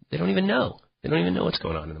even know. They don't even know what's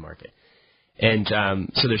going on in the market. And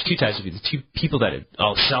so there's two types of people. The two people that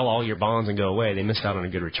sell all your bonds and go away, they missed out on a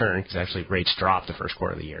good return because actually rates dropped the first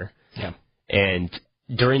quarter of the year. Yeah. And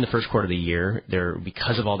during the first quarter of the year,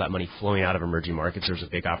 because of all that money flowing out of emerging markets, there was a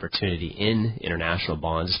big opportunity in international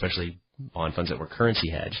bonds, especially bond funds that were currency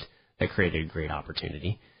hedged, that created a great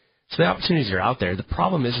opportunity. So the opportunities are out there. The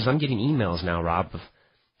problem is I'm getting emails now, Rob, of,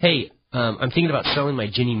 hey, I'm thinking about selling my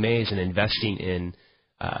Ginnie Maes and investing in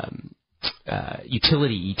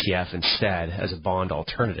utility ETF instead as a bond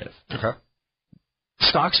alternative. Okay.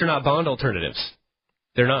 Stocks are not bond alternatives.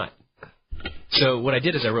 They're not. So what I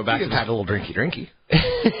did is I wrote back to had a little drinky.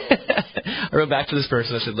 I wrote back to this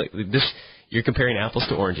person. I said, look, you're comparing apples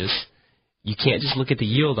to oranges. You can't just look at the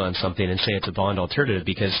yield on something and say it's a bond alternative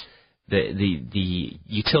because The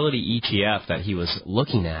utility ETF that he was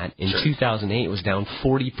looking at in 2008 was down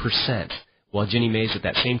 40%, while Ginnie Mae's at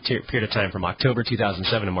that same period of time from October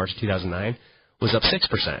 2007 to March 2009 was up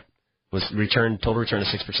 6%, total return of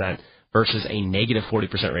 6% versus a negative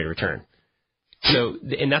 40% rate of return. So,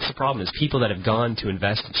 and that's the problem, is people that have gone to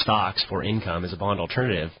invest in stocks for income as a bond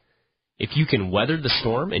alternative, if you can weather the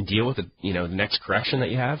storm and deal with the next correction that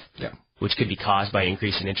you have, which could be caused by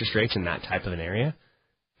increase in interest rates in that type of an area,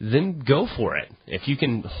 then go for it. If you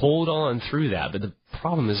can hold on through that. But the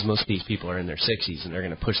problem is most of these people are in their 60s, and they're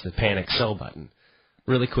going to push the panic sell button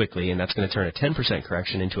really quickly, and that's going to turn a 10%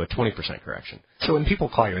 correction into a 20% correction. So when people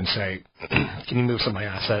call you and say, can you move some of my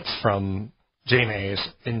assets from Ginnie Mae's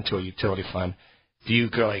into a utility fund, do you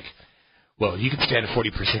go like, well, you can stand a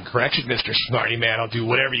 40% correction, Mr. Smarty Man. I'll do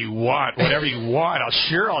whatever you want. Whatever you want.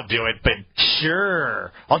 I'll do it. But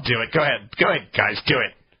sure, I'll do it. Go ahead, guys, do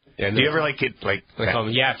it. Yeah, do you ever get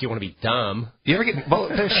if you want to be dumb. Do you ever get? Well,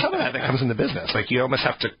 there's some of that comes in the business. Like you almost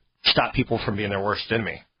have to stop people from being their worst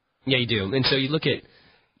enemy. Yeah, you do. And so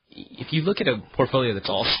if you look at a portfolio that's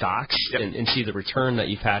all stocks and see the return that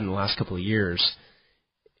you've had in the last couple of years,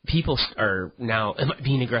 people are now, am I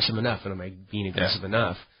being aggressive enough? And am I being aggressive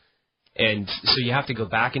enough? And so you have to go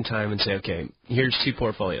back in time and say, okay, here's two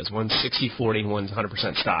portfolios. One's 60-40, one's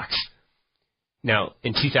 100% stocks. Now,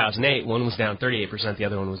 in 2008, one was down 38%, the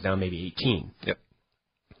other one was down maybe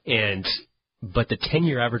 18%. But the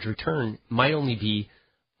 10-year average return might only be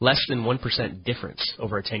less than 1% difference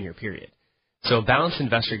over a 10-year period. So a balanced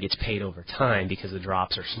investor gets paid over time because the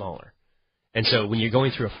drops are smaller. And so when you're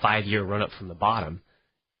going through a 5-year run-up from the bottom,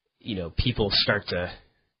 people start to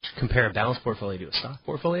compare a balanced portfolio to a stock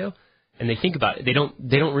portfolio, and they think about it. They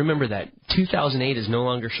don't remember that 2008 is no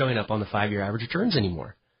longer showing up on the 5-year average returns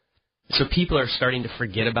anymore. So people are starting to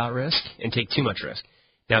forget about risk and take too much risk.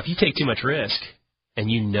 Now, if you take too much risk and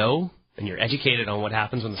and you're educated on what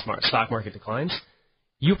happens when the stock market declines,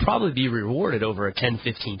 you'll probably be rewarded over a 10,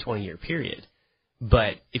 15, 20-year period.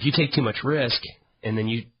 But if you take too much risk and then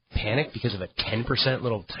you panic because of a 10%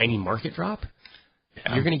 little tiny market drop,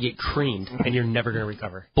 you're going to get creamed and you're never going to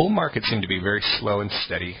recover. Bull markets seem to be very slow and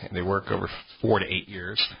steady, and they work over 4 to 8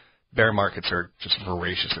 years. Bear markets are just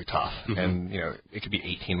voraciously tough, and it could be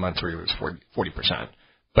 18 months where you lose 40%.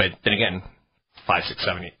 But then again, 5, 6,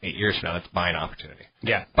 7, 8 years from now, that's buying opportunity.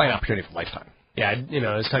 Yeah, buying opportunity for lifetime. Yeah,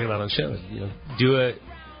 I was talking about on the show.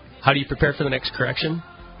 How do you prepare for the next correction?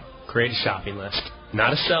 Create a shopping list,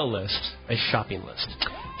 not a sell list, a shopping list.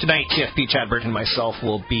 Tonight, CFP Chad Burton and myself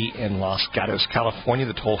will be in Los Gatos, California,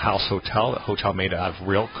 the Toll House Hotel, a hotel made out of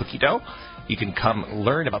real cookie dough. You can come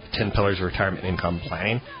learn about the 10 pillars of retirement income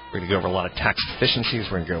planning. We're going to go over a lot of tax efficiencies.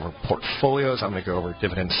 We're going to go over portfolios. I'm going to go over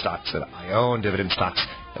dividend stocks that I own, dividend stocks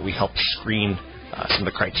that we help screen some of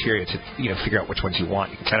the criteria to figure out which ones you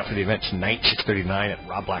want. You can sign up for the event tonight, 6:39 at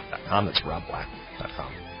robblack.com. That's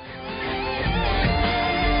robblack.com.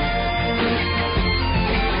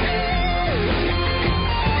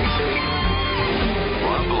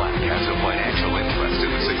 Rob Black has a financial interest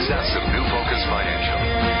in the success of New Focus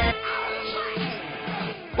Financial.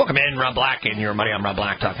 Welcome in, Rob Black and Your Money. I'm Rob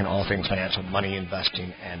Black, talking all things financial, money,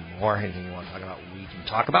 investing, and more. Anything you want to talk about, we can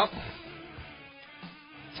talk about.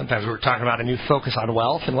 Sometimes we're talking about a new focus on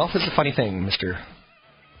wealth, and wealth is a funny thing. Mr.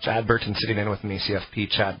 Chad Burton sitting in with me, CFP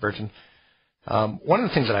Chad Burton. One of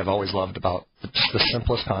the things that I've always loved about just the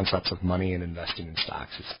simplest concepts of money and investing in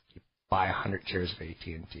stocks is you buy 100 shares of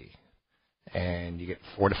AT&T, and you get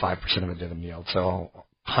 4 to 5% of a dividend yield. So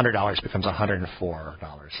 $100 becomes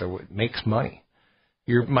 $104. So it makes money.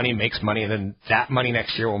 Your money makes money, and then that money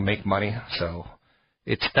next year will make money. So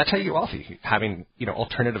that's how you get wealthy, having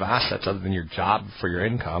alternative assets other than your job for your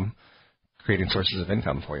income, creating sources of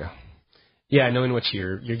income for you. Yeah, knowing what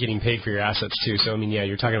you're getting paid for your assets too. So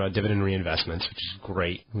you're talking about dividend reinvestments, which is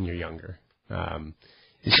great when you're younger.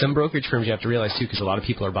 Some brokerage firms you have to realize too, because a lot of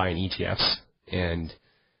people are buying ETFs, and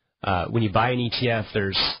when you buy an ETF,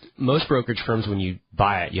 there's most brokerage firms when you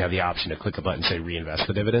buy it, you have the option to click a button and say reinvest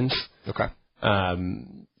the dividends. Okay.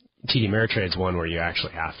 TD Ameritrade's one where you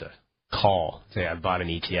actually have to call, say, I bought an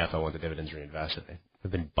ETF, I want the dividends reinvested.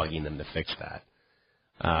 I've been bugging them to fix that.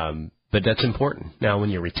 But that's important. Now,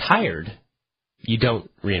 when you're retired, you don't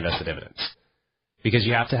reinvest the dividends because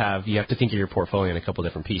you have to think of your portfolio in a couple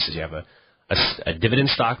different pieces. You have a dividend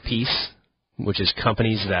stock piece, which is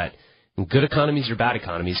companies that, in good economies or bad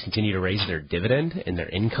economies, continue to raise their dividend and their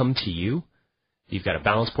income to you. You've got a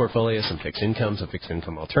balanced portfolio, some fixed income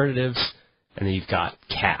alternatives, and then you've got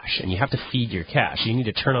cash, and you have to feed your cash. You need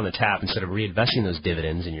to turn on the tap instead of reinvesting those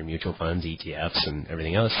dividends in your mutual funds, ETFs, and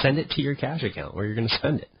everything else. Send it to your cash account where you're going to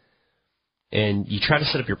spend it. And you try to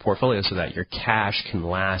set up your portfolio so that your cash can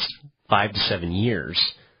last 5 to 7 years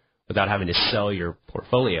without having to sell your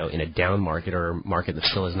portfolio in a down market or a market that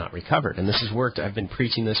still has not recovered. And this has worked. I've been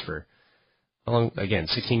preaching this for, how long, again,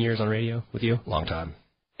 16 years on radio with you? Long time.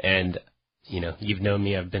 And, you've known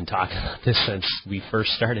me. I've been talking about this since we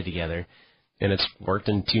first started together. And it's worked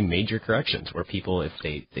in 2 major corrections where people, if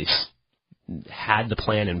they had the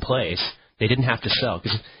plan in place, they didn't have to sell.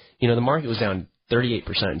 Because, the market was down 38%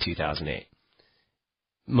 in 2008.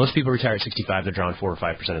 Most people retire at 65, they're drawing 4 or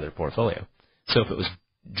 5% of their portfolio. So if it was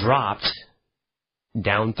dropped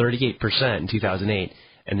down 38% in 2008,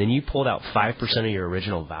 and then you pulled out 5% of your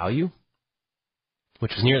original value,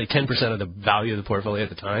 which was nearly 10% of the value of the portfolio at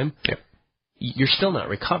the time, yep, you're still not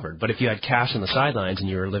recovered. But if you had cash on the sidelines and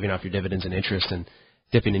you were living off your dividends and interest and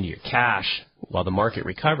dipping into your cash while the market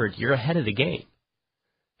recovered, you're ahead of the game.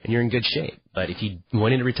 And you're in good shape. But if you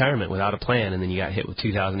went into retirement without a plan and then you got hit with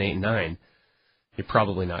 2008 and 2009, you're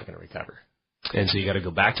probably not going to recover. And so you got to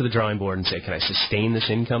go back to the drawing board and say, can I sustain this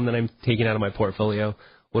income that I'm taking out of my portfolio?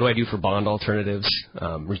 What do I do for bond alternatives?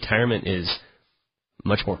 Retirement is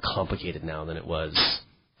much more complicated now than it was,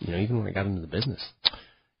 even when I got into the business.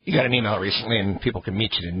 You got an email recently, and people can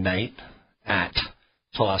meet you tonight at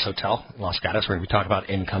Solas Hotel in Los Gatos, where we talk about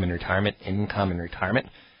income and retirement.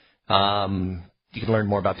 You can learn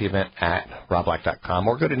more about the event at robblack.com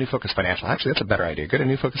or go to New Focus Financial. Actually, that's a better idea. Go to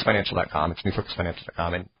newfocusfinancial.com. It's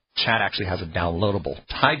newfocusfinancial.com, and Chad actually has a downloadable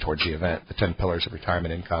tied towards the event, the 10 Pillars of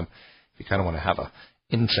Retirement Income. If you kind of want to have a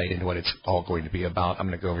insight into what it's all going to be about, I'm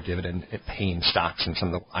going to go over dividend paying stocks and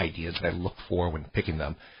some of the ideas that I look for when picking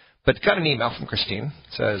them. But got an email from Christine.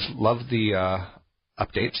 It says, love the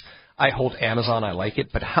updates. I hold Amazon. I like it.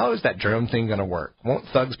 But how is that drone thing going to work? Won't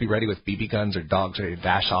thugs be ready with BB guns or dogs ready to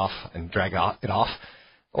dash off and drag it off?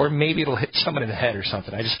 Or maybe it'll hit someone in the head or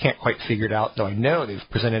something. I just can't quite figure it out, though I know they've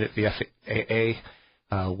presented it at the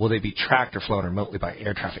FAA. Will they be tracked or flown remotely by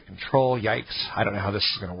air traffic control? Yikes. I don't know how this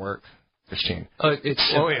is going to work. Christine. Wait,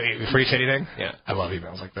 before you say anything? Yeah. I love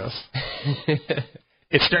emails like this.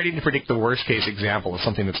 It's starting to predict the worst case example of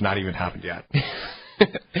something that's not even happened yet.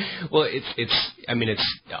 Well,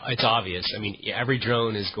 it's obvious. I mean, every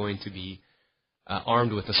drone is going to be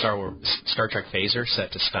armed with the Star Trek phaser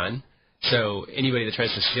set to stun. So anybody that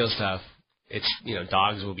tries to steal stuff,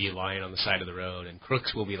 dogs will be lying on the side of the road and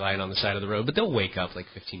crooks will be lying on the side of the road, but they'll wake up like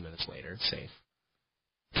 15 minutes later. It's safe.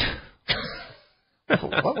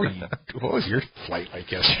 What was your flight like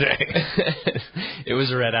yesterday? It was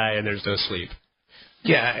a red eye and there's no sleep.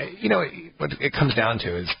 Yeah, what it comes down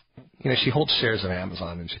to is, she holds shares of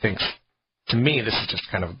Amazon and she thinks, to me, this is just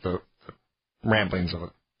kind of the ramblings of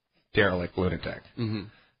a derelict lunatic.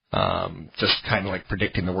 Mm-hmm. Just kind of like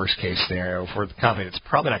predicting the worst case scenario for the company that's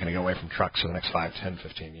probably not going to go away from trucks for the next 5, 10,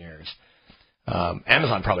 15 years.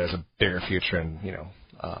 Amazon probably has a bigger future in,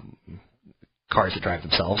 cars that drive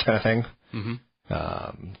themselves kind of thing. Mm-hmm.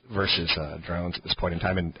 Versus drones at this point in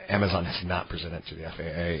time, and Amazon has not presented to the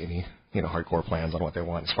FAA any hardcore plans on what they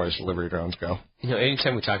want as far as delivery drones go.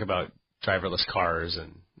 Anytime we talk about driverless cars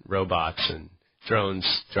and robots and drones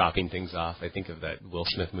dropping things off, I think of that Will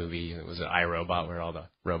Smith movie. It was an iRobot where all the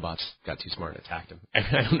robots got too smart and attacked him. I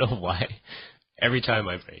don't know why. Every time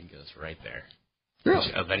my brain goes right there.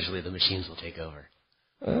 Really? Eventually the machines will take over.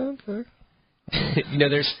 Okay.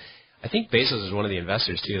 I think Bezos is one of the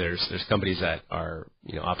investors too. There's companies that are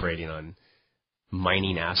operating on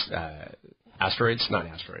mining asteroids, not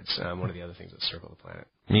asteroids. One of the other things that circle the planet.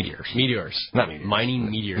 Meteors. Not meteors. Mining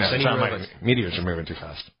meteors. No, it's not mining. Meteors are moving too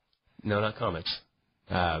fast. No, not comets.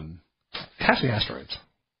 It has to be asteroids.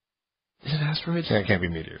 Is it asteroids? Yeah, it can't be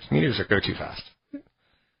meteors. Meteors go too fast. I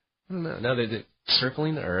don't know. No, they're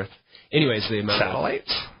circling the Earth. Anyways, the amount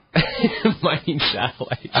satellites. Mining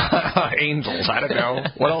satellites. Angels. I don't know.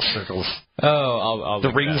 What else circles? Oh, I'll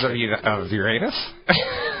the rings of Uranus?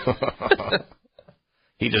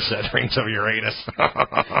 He just said rings of Uranus.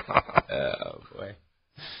 Oh, boy.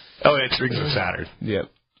 Oh, it's rings of Saturn.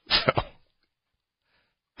 Yep. So.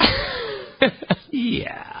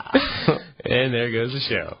 Yeah. And there goes the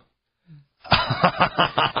show.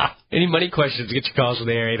 Any money questions, get your calls in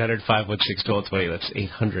the air, 800-516-1220. That's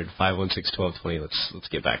 800-516-1220. Let's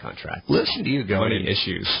get back on track. Listen to you going money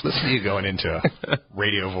issues. Listen to you going into a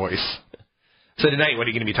radio voice. So tonight, what are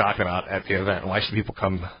you going to be talking about at the event? Why should people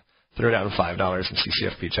come throw down $5 and see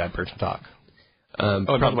CFP Chad Burton talk?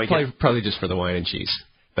 Probably just for the wine and cheese.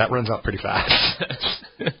 That runs out pretty fast.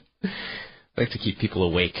 I like to keep people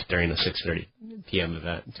awake during the 6:30 p.m.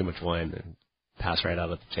 event. Too much wine and pass right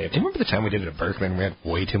out at the table. Do you remember the time we did it at Berkman? We had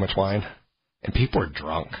way too much wine, and people were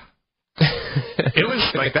drunk. It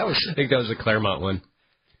was like that was. I think that was the Claremont one.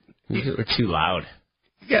 We were too loud.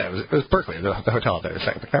 Yeah, it was Berkeley, the hotel out there.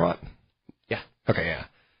 The Claremont. Yeah. Okay, yeah.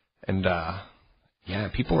 And,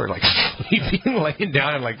 people were like sleeping, laying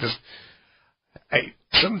down, and like this.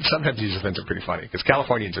 Sometimes these events are pretty funny because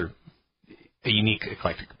Californians are a unique,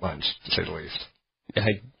 eclectic bunch, to say the least.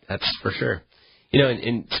 That's for sure.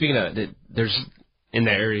 And speaking of, there's in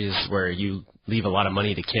the areas where you leave a lot of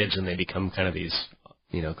money to kids and they become kind of these,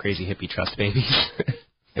 crazy hippie trust babies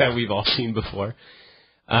that we've all seen before.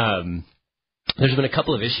 There's been a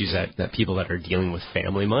couple of issues that people that are dealing with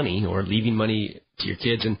family money or leaving money to your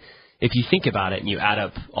kids. And if you think about it and you add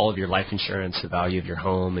up all of your life insurance, the value of your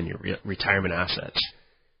home and your retirement assets,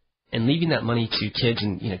 and leaving that money to kids,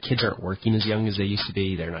 and kids aren't working as young as they used to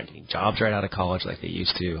be. They're not getting jobs right out of college like they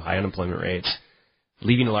used to, high unemployment rates.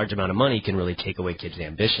 Leaving a large amount of money can really take away kids'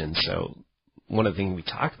 ambitions. So one of the things we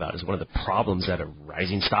talk about is one of the problems that a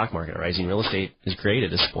rising stock market, a rising real estate has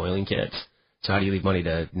created is spoiling kids. So how do you leave money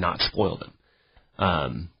to not spoil them?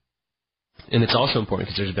 And it's also important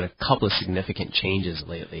because there's been a couple of significant changes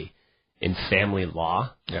lately in family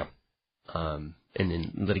law and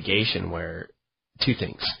in litigation where two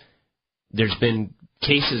things. There's been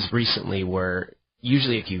cases recently where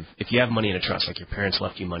usually if you have money in a trust, like your parents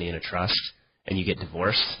left you money in a trust and you get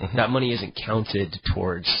divorced, that money isn't counted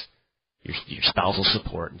towards your spousal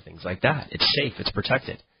support and things like that. It's safe. It's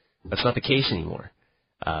protected. That's not the case anymore.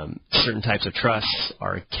 Certain types of trusts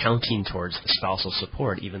are counting towards the spousal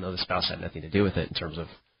support, even though the spouse had nothing to do with it in terms of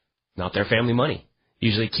not their family money.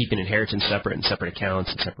 Usually keeping inheritance separate and separate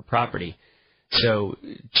accounts and separate property. So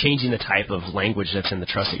changing the type of language that's in the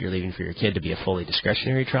trust that you're leaving for your kid to be a fully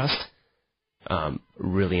discretionary trust,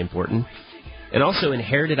 really important. And also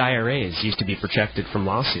inherited IRAs used to be protected from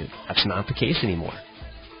lawsuit. That's not the case anymore.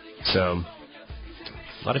 So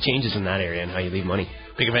a lot of changes in that area and how you leave money.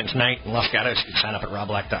 Big event tonight in Los Gatos. You can sign up at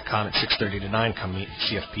robblack.com at 6:30 to 9. Come meet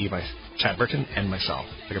CFP by Chad Burton and myself.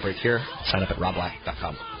 Take a break here. Sign up at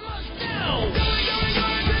robblack.com.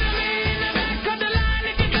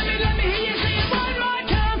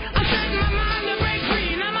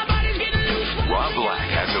 Rob Black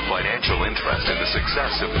has a financial interest in the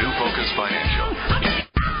success of New Focus Financial.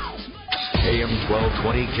 AM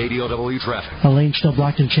 1220 KDOW traffic. A lane still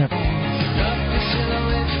blocked in Chip.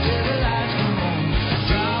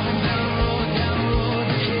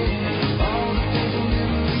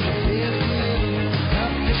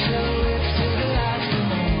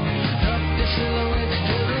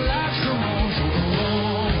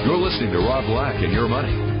 You're listening to Rob Black and Your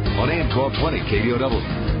Money on AM 1220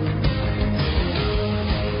 KDOW.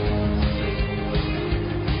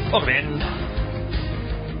 Welcome in.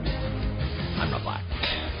 I'm Rob Black.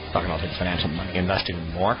 Talking all things financial, money, investing,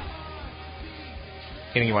 and more.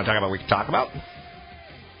 Anything you want to talk about, we can talk about.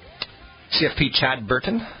 CFP Chad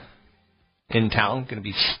Burton in town, going to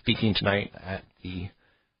be speaking tonight at the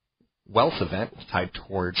wealth event tied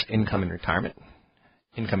towards income and retirement.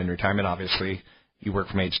 Income and retirement, obviously, you work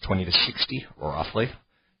from age 20 to 60, roughly.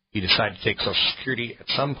 You decide to take Social Security at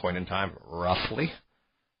some point in time, roughly,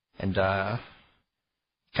 and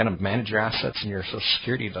kind of manage your assets and your Social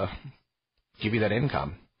Security to give you that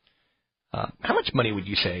income. How much money would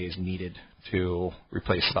you say is needed to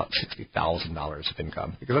replace about $60,000 of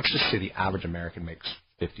income? Because let's just say the average American makes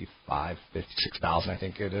 $55,000, $56,000, I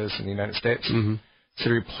think it is, in the United States. Mm-hmm. So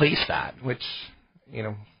to replace that, which, is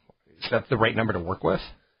that the right number to work with?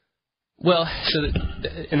 Well,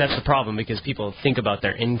 and that's the problem because people think about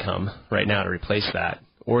their income right now to replace that,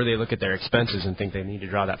 or they look at their expenses and think they need to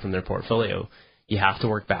draw that from their portfolio. You have to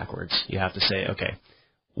work backwards. You have to say, okay,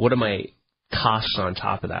 what are my costs on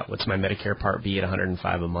top of that? What's my Medicare Part B at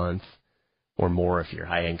 $105 a month or more if you're a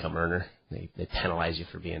high-income earner? They penalize you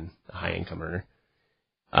for being a high-income earner.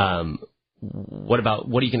 What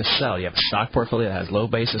are you going to sell? You have a stock portfolio that has low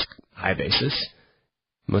basis, high basis.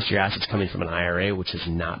 Most of your assets coming from an IRA, which has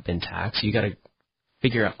not been taxed. You got to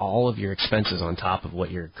figure out all of your expenses on top of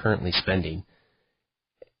what you're currently spending.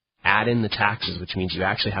 Add in the taxes, which means you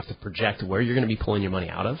actually have to project where you're going to be pulling your money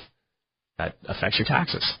out of. That affects your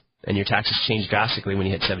taxes. And your taxes change drastically when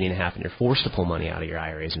you hit 70.5 and you're forced to pull money out of your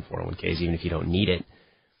IRAs and 401ks, even if you don't need it.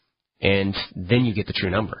 And then you get the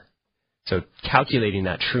true number. So calculating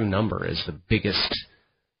that true number is the biggest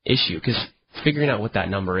issue because figuring out what that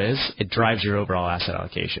number is, it drives your overall asset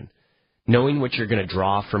allocation. Knowing what you're going to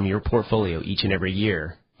draw from your portfolio each and every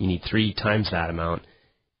year, you need 3 times that amount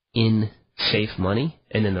in safe money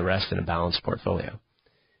and then the rest in a balanced portfolio.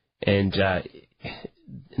 And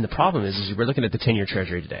the problem is we're looking at the 10-year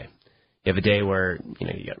Treasury today. You have a day where,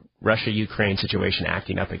 you got Russia-Ukraine situation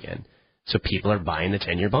acting up again. So people are buying the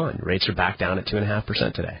 10-year bond. Rates are back down at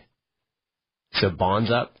 2.5% today. So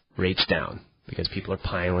bonds up, rates down because people are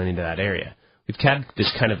piling into that area. We've had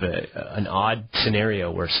this kind of an odd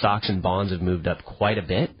scenario where stocks and bonds have moved up quite a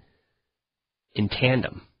bit, in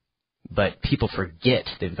tandem. But people forget,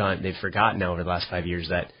 they've forgotten now over the last 5 years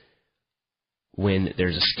that when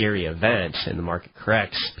there's a scary event and the market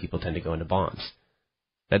corrects, people tend to go into bonds.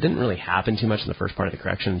 That didn't really happen too much in the first part of the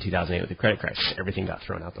correction in 2008 with the credit crisis. Everything got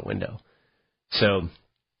thrown out the window. So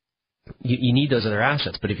you need those other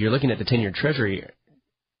assets. But if you're looking at the 10-year Treasury,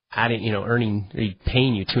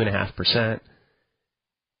 paying you 2.5%,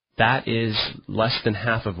 that is less than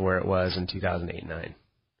half of where it was in 2005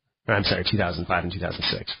 and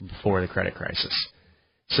 2006, before the credit crisis.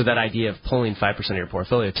 So that idea of pulling 5% of your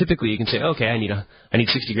portfolio, typically you can say, okay, I need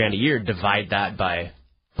 $60,000 a year, divide that by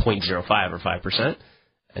 0.05 or 5%,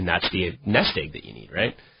 and that's the nest egg that you need,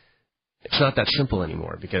 right? It's not that simple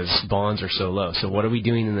anymore because bonds are so low. So what are we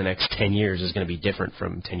doing in the next 10 years is going to be different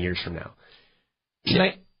from 10 years from now.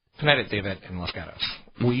 Tonight at David in Los Gatos,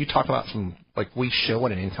 will you talk about will you show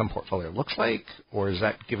what an income portfolio looks like, or is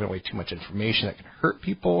that giving away too much information that can hurt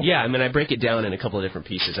people? Yeah, I break it down in a couple of different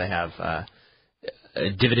pieces. I have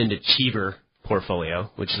a dividend achiever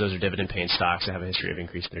portfolio, which those are dividend-paying stocks that have a history of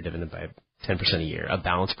increasing their dividend by 10% a year, a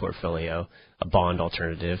balanced portfolio, a bond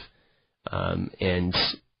alternative, and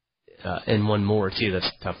one more, too,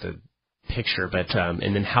 that's tough to picture, but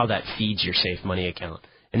and then how that feeds your safe money account.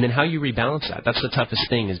 And then how you rebalance that. That's the toughest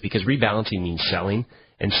thing, is because rebalancing means selling,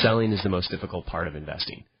 and selling is the most difficult part of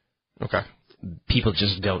investing. Okay. People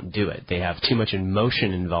just don't do it. They have too much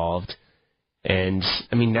emotion involved. And,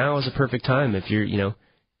 now is a perfect time if you're,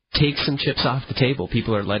 take some chips off the table.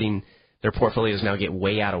 People are letting their portfolios now get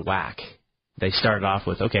way out of whack. They started off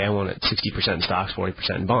with, okay, I want it 60% in stocks, 40%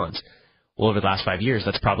 in bonds. Well, over the last 5 years,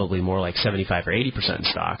 that's probably more like 75 or 80% in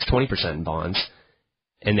stocks, 20% in bonds,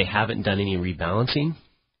 and they haven't done any rebalancing.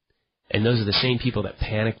 And those are the same people that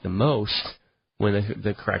panic the most when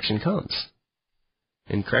the correction comes.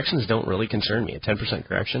 And corrections don't really concern me. A 10%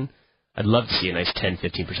 correction, I'd love to see a nice 10,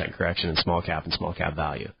 15% correction in small cap and small cap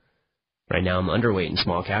value. Right now I'm underweight in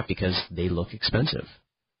small cap because they look expensive.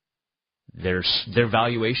 Their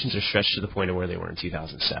valuations are stretched to the point of where they were in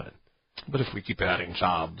 2007. But if we keep adding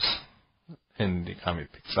jobs and the economy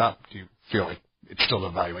picks up, do you feel like it's still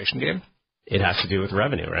a valuation game? It has to do with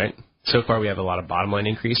revenue, right? So far we have a lot of bottom line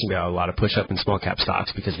increase and we have a lot of push up in small cap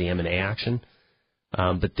stocks because of the M&A action.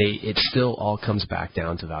 But it still all comes back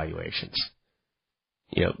down to valuations.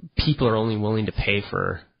 People are only willing to pay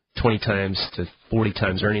for 20 times to 40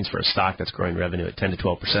 times earnings for a stock that's growing revenue at 10 to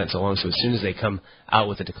 12%. So as soon as they come out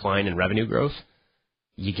with a decline in revenue growth,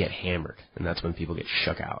 you get hammered, and that's when people get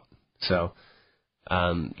shook out. So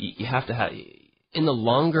you have to have, in the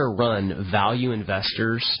longer run, value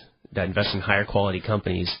investors that invest in higher quality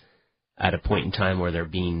companies at a point in time where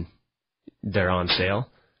they're on sale,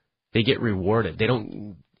 they get rewarded.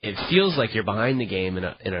 It feels like you're behind the game in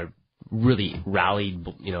a really rallied,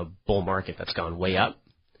 bull market that's gone way up.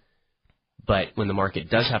 But when the market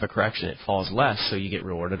does have a correction, it falls less, so you get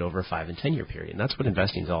rewarded over a 5 and 10 year period. And that's what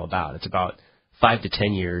investing is all about. It's about 5 to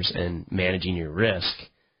 10 years and managing your risk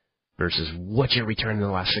versus what's your return in the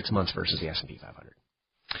last 6 months versus the S&P 500.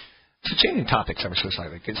 So changing topics ever so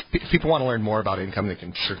slightly. If people want to learn more about income, they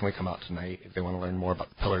can certainly come out tonight. If they want to learn more about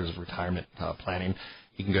the pillars of retirement planning,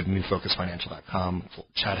 you can go to newfocusfinancial.com.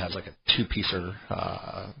 Chad has like a 2-piecer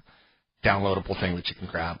downloadable thing that you can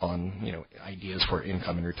grab on, ideas for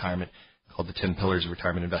income and retirement, called the 10 Pillars of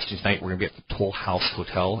Retirement Investing. Tonight we're going to be at the Toll House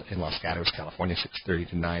Hotel in Los Gatos, California, 6:30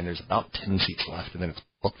 to 9. There's about 10 seats left, and then it's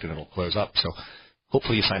booked and it'll close up. So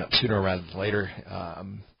hopefully you sign up sooner rather than later.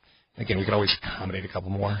 Again, we can always accommodate a couple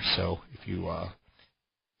more. So if you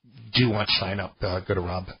do want to sign up, go to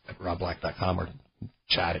Rob at robblack.com or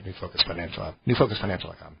Chad at newfocusfinancial.com.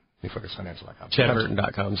 newfocusfinancial.com.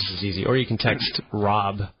 ChadBurton.com. This is easy. Or you can text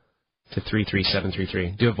Rob to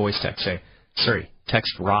 33733. Do a voice text.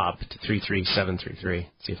 Text Rob to 33733.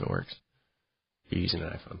 See if it works. If you're using an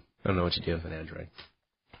iPhone. I don't know what you do with an Android.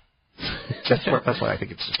 That's why I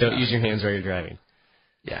think it's just... Don't use your hands while you're driving.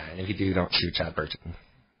 Yeah, and if you do, don't sue Chad Burton.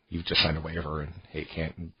 You've just signed a waiver, and it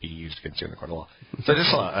can't be used against you in the court of law. So I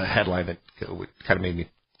just saw a headline that kind of made me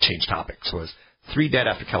change topics, was 3 dead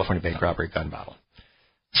after California bank robbery gun battle.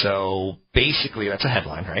 So basically, that's a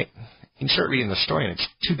headline, right? You start reading the story, and it's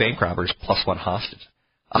 2 bank robbers plus 1 hostage.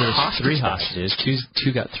 There's 3 hostages.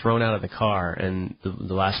 Two got thrown out of the car, and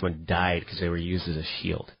the last one died because they were used as a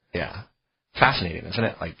shield. Yeah. Fascinating, isn't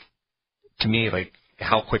it? To me,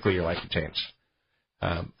 how quickly your life can change.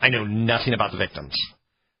 I know nothing about the victims,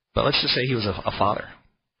 but let's just say he was a father,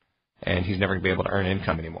 and he's never going to be able to earn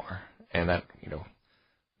income anymore. And that,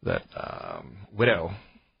 that widow,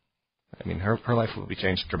 her life will be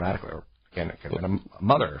changed dramatically. Or, again, a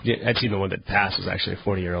mother. Yeah, I've seen the one that passed was actually a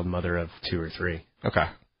 40-year-old mother of 2 or 3. Okay.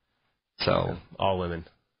 So all women.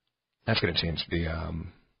 That's going to change the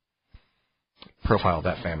profile of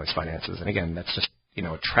that family's finances. And again, that's just,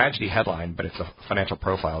 a tragedy headline, but it's a financial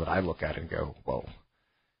profile that I look at and go, whoa.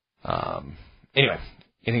 Anyway,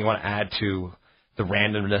 anything you want to add to the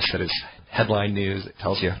randomness that is headline news that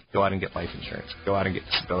tells you go out and get life insurance, go out and get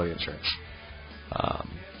disability insurance?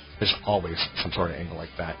 There's always some sort of angle like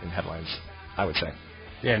that in headlines, I would say.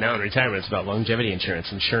 Yeah, now in retirement it's about longevity insurance,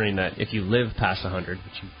 ensuring that if you live past 100,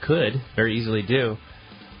 which you could very easily do,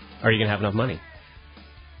 are you going to have enough money?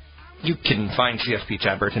 You can find CFP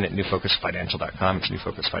Chad Burton at newfocusfinancial.com. It's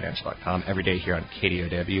newfocusfinancial.com every day here on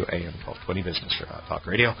KDOW AM 1220 Business Talk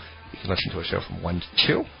Radio. You can listen to a show from 1 to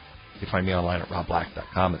 2. You can find me online at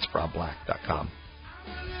robblack.com. It's robblack.com.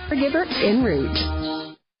 Forgiver en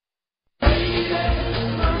route.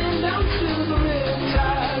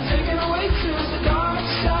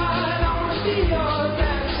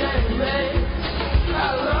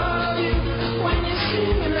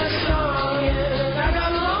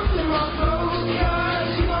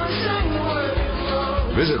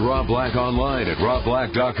 Visit Rob Black online at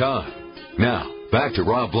robblack.com. Now, back to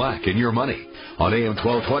Rob Black and Your Money on AM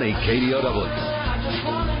 1220 KDOW.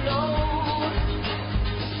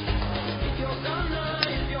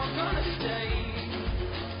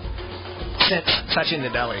 Since Satya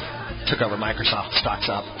Nadella took over Microsoft, stock's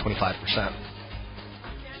up 25%.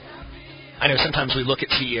 I know sometimes we look at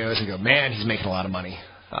CEOs and go, man, he's making a lot of money.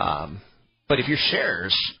 But if your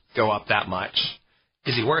shares go up that much,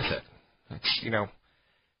 is he worth it? It's,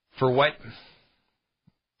 for what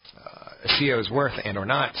a CEO is worth and or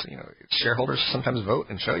not, shareholders sometimes vote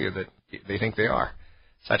and show you that they think they are.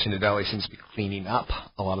 Satya Nadella seems to be cleaning up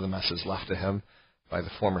a lot of the messes left to him by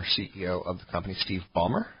the former CEO of the company, Steve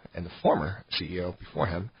Ballmer, and the former CEO before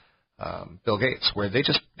him, Bill Gates, where they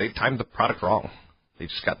timed the product wrong. They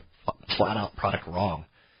just got flat out product wrong.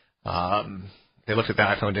 They looked at the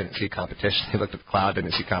iPhone, didn't see competition. They looked at the cloud,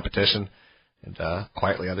 didn't see competition. And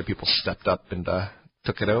quietly other people stepped up and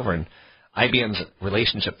took it over. And IBM's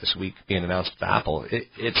relationship this week being announced with Apple,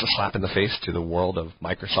 it's a slap in the face to the world of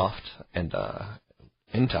Microsoft and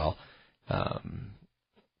Intel.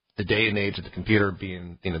 The day and age of the computer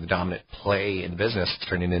being the dominant play in business, it's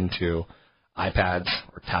turning into iPads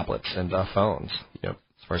or tablets and phones, as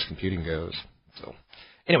far as computing goes. So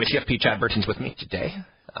anyway, CFP Chad Burton's with me today.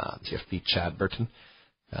 CFP Chad Burton.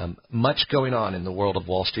 Much going on in the world of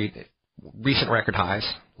Wall Street. Recent record highs,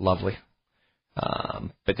 lovely.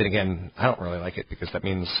 But then again, I don't really like it because that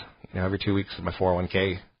means, every 2 weeks when my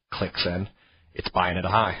 401k clicks in, it's buying at a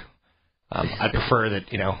high. I'd prefer that,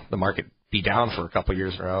 the market be down for a couple of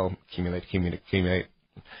years in a row, accumulate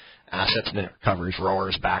assets, and then it recovers,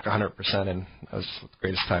 roars back 100%, and that was the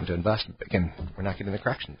greatest time to invest. But again, we're not getting the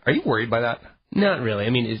correction. Are you worried by that? Not really. I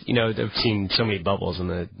mean, I've seen so many bubbles in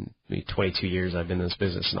the 22 years I've been in this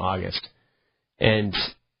business in August. And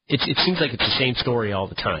it seems like it's the same story all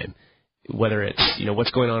the time, whether it's,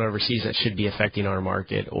 what's going on overseas that should be affecting our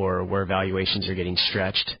market or where valuations are getting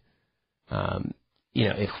stretched.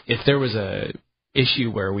 If there was a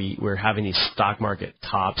issue where we're having these stock market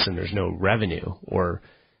tops and there's no revenue, or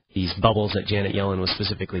these bubbles that Janet Yellen was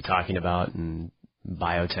specifically talking about in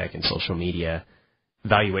biotech and social media,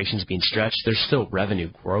 valuations being stretched, there's still revenue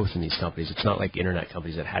growth in these companies. It's not like internet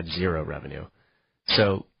companies that had zero revenue.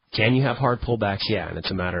 So can you have hard pullbacks? Yeah, and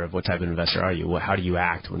it's a matter of what type of investor are you. How do you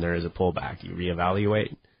act when there is a pullback? You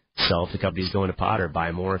reevaluate, sell if the company's going to pot, or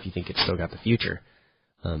buy more if you think it's still got the future.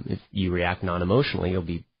 If you react non-emotionally, you'll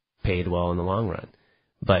be paid well in the long run.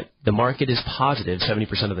 But the market is positive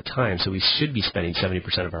 70% of the time, so we should be spending 70%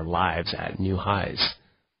 of our lives at new highs.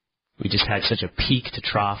 We just had such a peak to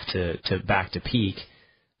trough to back to peak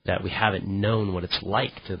that we haven't known what it's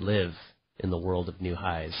like to live in the world of new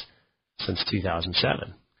highs since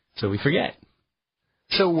 2007. So we forget.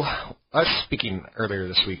 So I was speaking earlier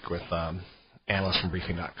this week with analyst from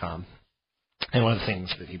Briefing.com, and one of the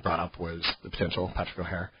things that he brought up was the potential, Patrick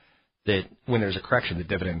O'Hare, that when there's a correction, the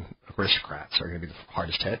dividend aristocrats are going to be the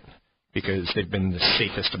hardest hit because they've been the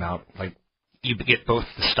safest amount. Like, you get both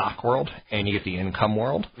the stock world and you get the income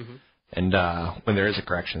world. Mm-hmm. And when there is a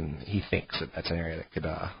correction, he thinks that that's an area that could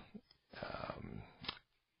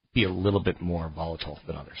be a little bit more volatile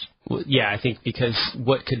than others. Well, yeah, I think because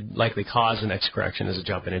what could likely cause the next correction is a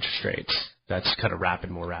jump in interest rates. That's kind of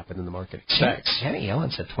more rapid than the market expects. Janet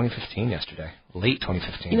Yellen said 2015 yesterday, late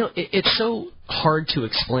 2015. It's so hard to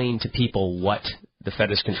explain to people what the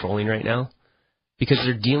Fed is controlling right now because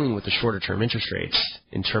they're dealing with the shorter-term interest rates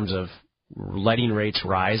in terms of letting rates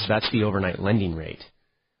rise. That's the overnight lending rate.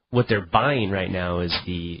 What they're buying right now is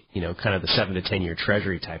the, kind of the 7 to 10 year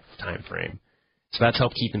Treasury type of time frame. So that's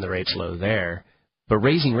helped keeping the rates low there. But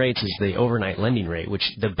raising rates is the overnight lending rate, which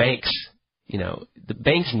the banks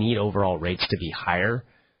need overall rates to be higher.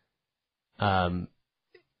 That's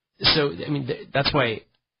why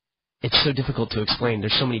it's so difficult to explain.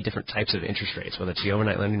 There's so many different types of interest rates, whether it's the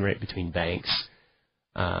overnight lending rate between banks,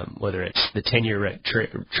 whether it's the 10-year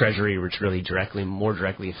treasury, which really more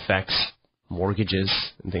directly affects mortgages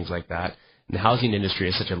and things like that. And the housing industry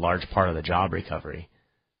is such a large part of the job recovery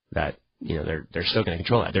that they're still going to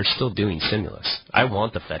control that. They're still doing stimulus. I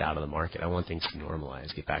want the Fed out of the market. I want things to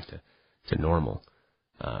normalize, get back to normal,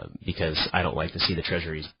 because I don't like to see the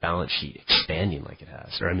Treasury's balance sheet expanding like it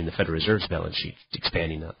has, the Federal Reserve's balance sheet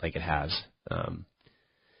expanding like it has.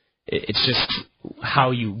 It's just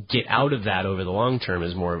how you get out of that over the long term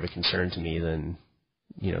is more of a concern to me than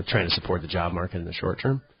trying to support the job market in the short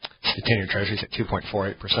term. The 10-year Treasury's at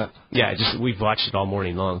 2.48%. Yeah, we've watched it all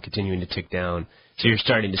morning long, continuing to tick down. So you're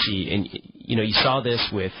starting to see, and you saw this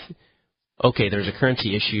with, there's a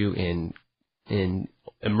currency issue in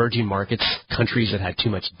emerging markets, countries that had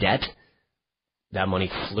too much debt. That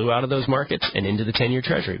money flew out of those markets and into the 10-year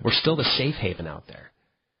Treasury. We're still the safe haven out there.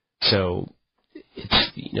 So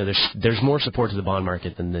it's there's more support to the bond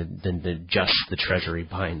market than just the Treasury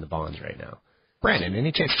buying the bonds right now. Brandon,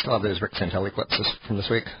 any chance you still have those Rick Santelli clips from this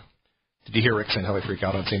week? Did you hear Rick Santelli freak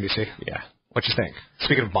out on CNBC? Yeah. What you think?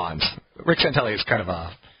 Speaking of bonds, Rick Santelli is kind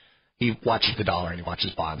of he watches the dollar and he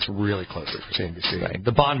watches bonds really closely for CNBC. Right.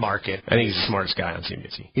 The bond market. I think he's the smartest guy on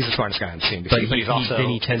CNBC. He's the smartest guy on CNBC. But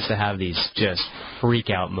he tends to have these just freak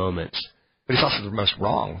out moments. But he's also the most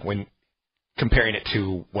wrong when comparing it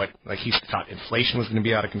to what, he thought inflation was going to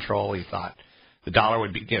be out of control. He thought the dollar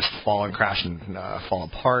would be fall and crash and fall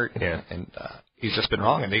apart. Yeah. And he's just been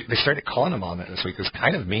wrong. And they started calling him on it this week. It was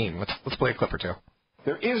kind of mean. Let's play a clip or two.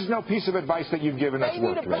 There is no piece of advice that you've given that's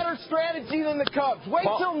worked. They need a better strategy than the Cubs. Wait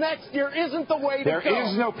till next year isn't the way to go. There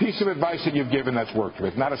is no piece of advice that you've given that's worked,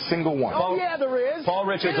 Rick. Not a single one. Oh, yeah, there is. Paul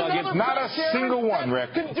Richards, not a single one,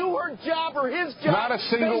 Rick. Can do her job or his job. Not a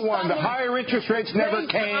single one. The higher interest rates never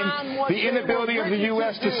came. The inability of the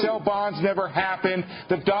U.S. to sell bonds never happened.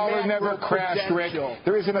 The dollar never crashed, Rick.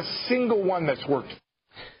 There isn't a single one that's worked.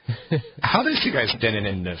 How did you guys get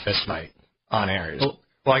into a fist fight on air?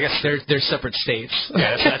 Well, I guess they're separate states.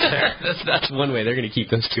 Yeah, that's fair. That's one way. They're going to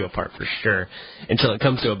keep those two apart for sure. Until it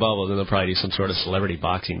comes to a bubble, then they'll probably do some sort of celebrity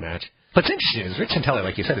boxing match. What's interesting is Rick Santelli,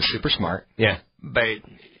 like you said, is super smart. Yeah. But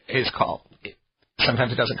his call,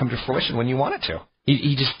 sometimes it doesn't come to fruition when you want it to.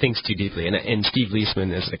 He just thinks too deeply. And Steve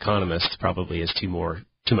Leisman, as an economist, probably is too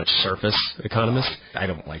much surface economist. I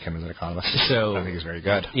don't like him as an economist. So I think he's very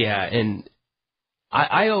good. Yeah, and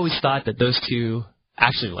I always thought that those two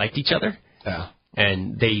actually liked each other. Yeah.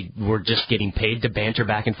 And they were just getting paid to banter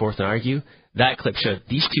back and forth and argue. That clip showed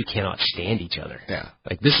these two cannot stand each other. Yeah.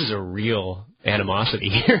 This is a real animosity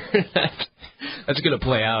here that's going to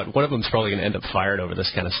play out. One of them's probably going to end up fired over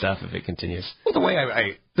this kind of stuff if it continues. Well,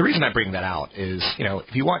 the reason I bring that out is,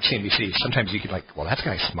 if you watch CNBC, sometimes you could that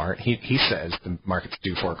guy's smart. He says the market's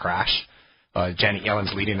due for a crash. Janet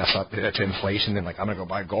Yellen's leading us up to inflation and I'm going to go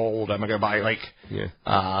buy gold. I'm going to go buy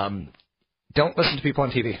don't listen to people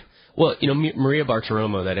on TV. Well, Maria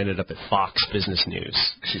Bartiromo, that ended up at Fox Business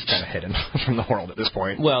News. She's kind of hidden from the world at this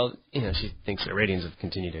point. Well, she thinks that ratings have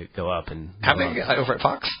continued to go up. Have they over at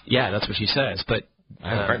Fox? Yeah, that's what she says. But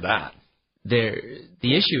I haven't heard that.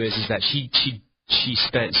 The issue is that she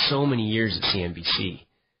spent so many years at CNBC.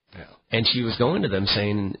 Yeah. And she was going to them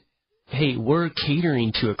saying, hey, we're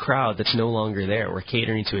catering to a crowd that's no longer there. We're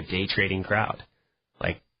catering to a day trading crowd.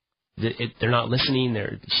 They're not listening.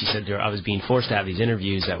 She said I was being forced to have these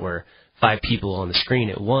interviews that were 5 people on the screen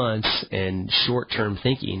at once and short-term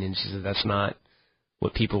thinking. And she said that's not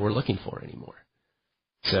what people were looking for anymore.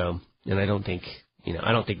 So, and I don't think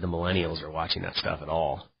the millennials are watching that stuff at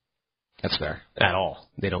all. That's fair. At all.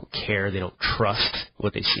 They don't care. They don't trust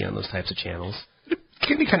what they see on those types of channels. It's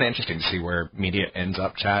going to be kind of interesting to see where media ends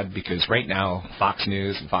up, Chad, because right now Fox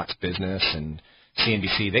News and Fox Business and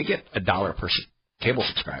CNBC, they get $1 per cable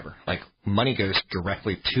subscriber. Money goes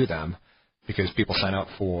directly to them because people sign up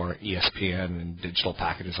for ESPN and digital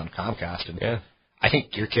packages on Comcast. And yeah. I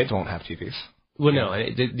think your kids won't have TVs. Well, no.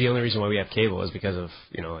 The only reason why we have cable is because of,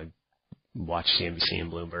 I watch CNBC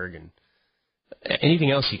and Bloomberg and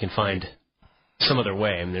anything else you can find some other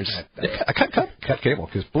way. I mean, there's... I cut cable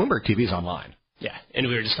because Bloomberg TV's online. Yeah. And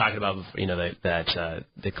we were just talking about,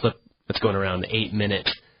 the clip that's going around, the 8-minute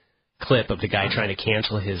clip of the guy trying to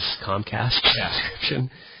cancel his Comcast subscription.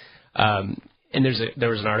 And there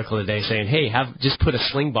was an article today saying, hey, just put a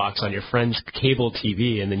sling box on your friend's cable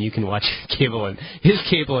TV and then you can watch his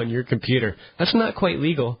cable on your computer. That's not quite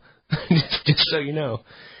legal, just so you know.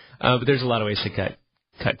 But there's a lot of ways to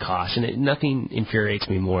cut costs. And nothing infuriates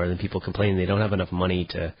me more than people complaining they don't have enough money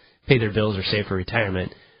to pay their bills or save for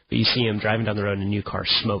retirement, but you see them driving down the road in a new car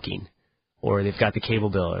smoking, or they've got the cable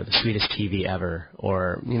bill or the sweetest TV ever,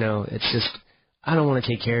 or, it's just, I don't want to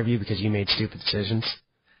take care of you because you made stupid decisions.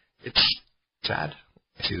 It's sad.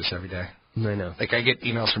 I see this every day. I know. Like, I get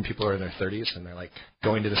emails from people who are in their 30s, and they're like,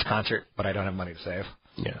 going to this concert, but I don't have money to save.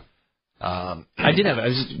 Yeah. I did have it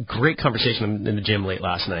was a great conversation in the gym late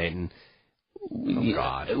last night, and oh,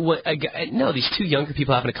 God. These two younger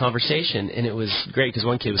people having a conversation, and it was great because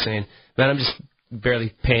one kid was saying, man, I'm just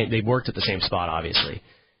barely paying. They worked at the same spot, obviously.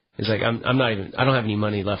 He's like, I don't have any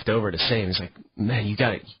money left over to save. He's like, man, you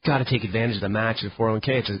got to take advantage of the match of the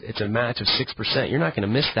 401k. It's a match of 6%. You're not going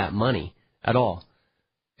to miss that money at all.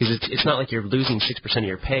 Because it's not like you're losing 6% of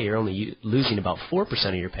your pay. You're only losing about 4%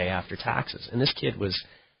 of your pay after taxes. And this kid was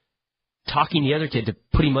talking the other kid to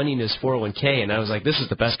putting money into his 401k, and I was like, this is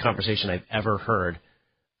the best conversation I've ever heard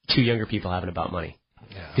two younger people having about money.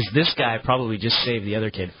 Because this guy probably just saved the other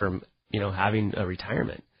kid from, having a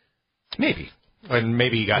retirement. Maybe. And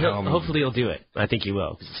maybe he got home. Hopefully he'll do it. I think he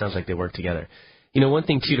will, because it sounds like they work together. One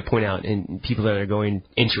thing, too, to point out, and people that are going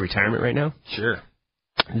into retirement right now. Sure.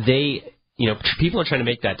 People are trying to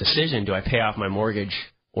make that decision, do I pay off my mortgage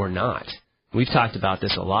or not? We've talked about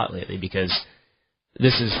this a lot lately because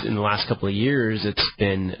this is, in the last couple of years, it's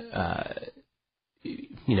been,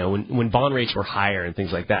 when bond rates were higher and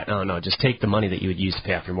things like that, no, just take the money that you would use to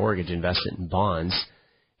pay off your mortgage, invest it in bonds.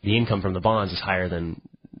 The income from the bonds is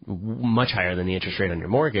much higher than the interest rate on your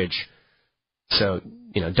mortgage. So,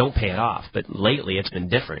 don't pay it off. But lately it's been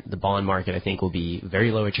different. The bond market, I think, will be a very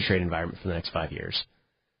low interest rate environment for the next 5 years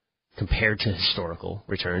compared to historical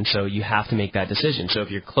returns. So you have to make that decision. So if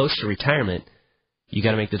you're close to retirement, you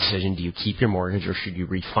got to make the decision, do you keep your mortgage or should you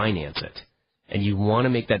refinance it? And you want to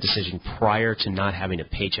make that decision prior to not having a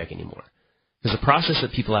paycheck anymore. Because the process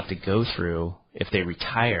that people have to go through if they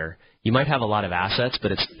retire, you might have a lot of assets,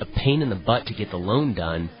 but it's a pain in the butt to get the loan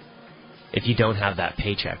done if you don't have that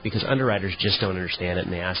paycheck, because underwriters just don't understand it,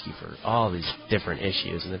 and they ask you for all these different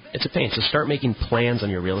issues, and it's a pain. So start making plans on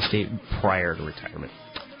your real estate prior to retirement.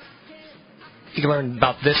 You can learn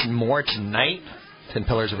about this and more tonight. 10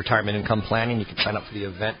 Pillars of Retirement Income Planning. You can sign up for the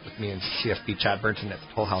event with me and CFP Chad Burton at the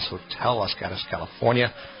Toll House Hotel, Los Gatos,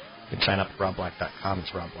 California. You can sign up at robblack.com. It's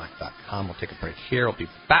robblack.com. We'll take a break here. We'll be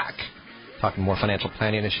back talking more financial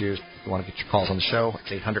planning issues. If you want to get your calls on the show,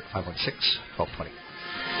 it's 800-516-1220.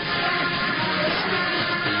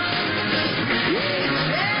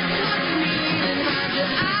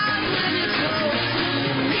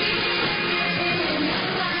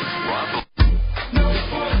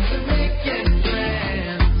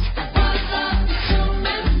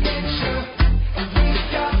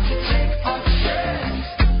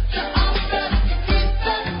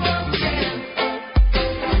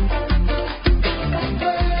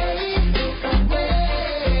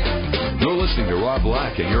 Rob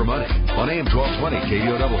Black and Your Money on AM 1220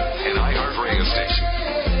 KDOW and iHeart Radio Station.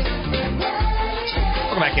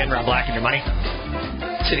 Welcome back in, Rob Black and Your Money.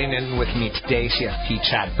 Sitting in with me today, CFP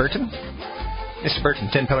Chad Burton. Mr. Burton,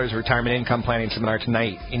 10 Pillars of Retirement Income Planning Seminar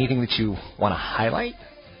tonight. Anything that you want to highlight?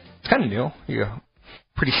 It's kind of new. You're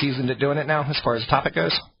pretty seasoned at doing it now as far as the topic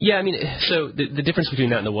goes? Yeah, so the difference between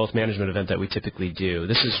that and the wealth management event that we typically do,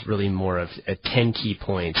 this is really more of 10 key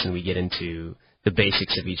points, and we get into the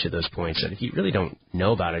basics of each of those points. And if you really don't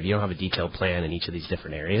know about it, if you don't have a detailed plan in each of these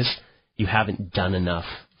different areas, you haven't done enough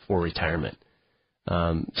for retirement.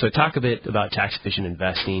 So talk a bit about tax-efficient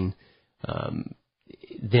investing.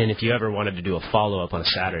 Then if you ever wanted to do a follow-up on a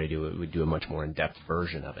Saturday, we'd do a much more in-depth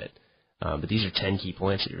version of it. But these are 10 key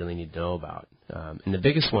points that you really need to know about. And the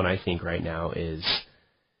biggest one, I think, right now is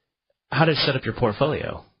how to set up your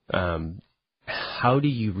portfolio. How do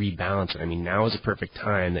you rebalance it? Now is a perfect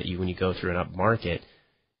time that when you go through an up market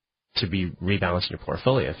to be rebalancing your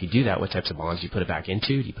portfolio. If you do that, what types of bonds do you put it back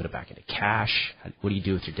into? Do you put it back into cash? What do you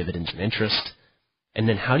do with your dividends and interest? And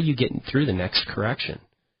then how do you get through the next correction?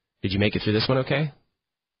 Did you make it through this one okay?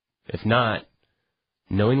 If not,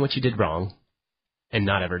 knowing what you did wrong and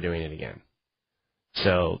not ever doing it again.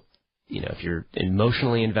 So, if you're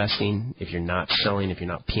emotionally investing, if you're not selling, if you're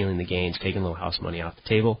not peeling the gains, taking a little house money off the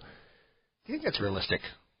table. Do you think that's realistic?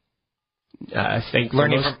 I think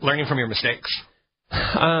learning from your mistakes.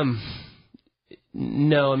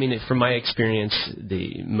 No, from my experience,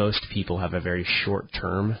 most people have a very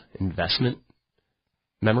short-term investment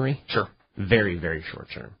memory. Sure. Very, very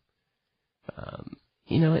short-term. And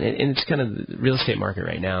it's kind of the real estate market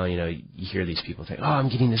right now. You hear these people say, "Oh, I'm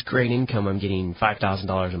getting this great income. I'm getting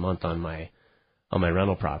 $5,000 a month on my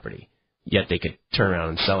rental property." Yet they could turn around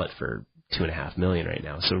and sell it for $2.5 million right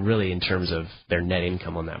now. So really, in terms of their net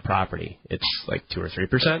income on that property, it's like 2 or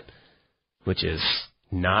 3%, which is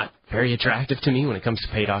not very attractive to me when it comes to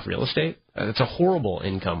paid off real estate. It's a horrible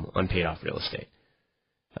income on paid off real estate.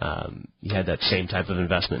 You had that same type of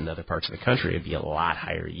investment in other parts of the country, it'd be a lot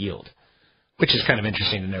higher yield. Which is kind of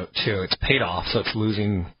interesting to note, too. It's paid off, so it's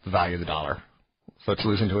losing the value of the dollar. So it's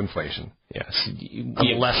losing to inflation. Yes.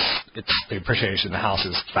 Unless it's the appreciation of the house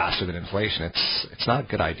is faster than inflation, it's not a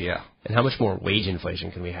good idea. And how much more wage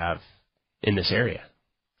inflation can we have in this area?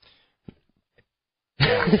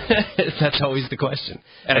 That's always the question.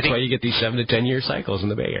 And that's why you get these 7 to 10 year cycles in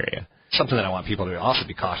the Bay Area. Something that I want people to also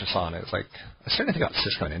be cautious on is, like, I was starting to think about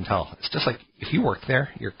Cisco and Intel. It's just like, if you work there,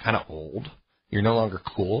 you're kind of old. You're no longer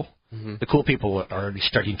cool. Mm-hmm. The cool people are already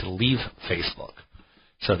starting to leave Facebook.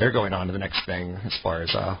 So they're going on to the next thing as far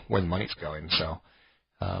as where the money's going. So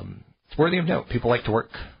it's worthy of note. People like to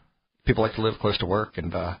work. People like to live close to work.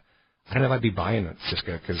 And I don't know if I'd be buying at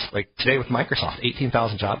Cisco because, like, today with Microsoft,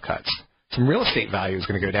 18,000 job cuts. Some real estate value is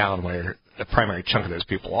going to go down where the primary chunk of those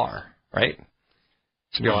people are, right?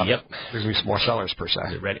 So there's going to be some more sellers, per se.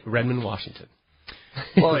 Redmond, Washington.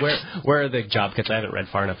 Well, where are the job cuts? I haven't read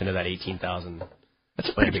far enough into that 18,000. That's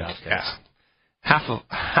a pretty big job cuts. Yeah.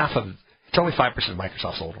 Half of it's only 5% of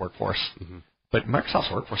Microsoft's old workforce, but Microsoft's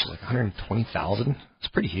workforce is like 120,000. It's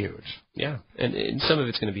pretty huge. Yeah, and some of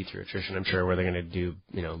it's going to be through attrition, I'm sure, where they're going to do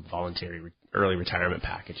voluntary early retirement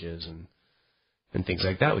packages and things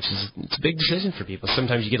like that, which is it's a big decision for people.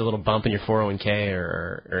 Sometimes you get a little bump in your 401k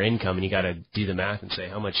or income, and you got to do the math and say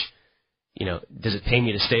how much. Does it pay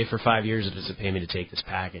me to stay for 5 years, or does it pay me to take this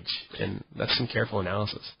package? And that's some careful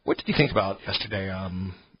analysis. What did you think about yesterday?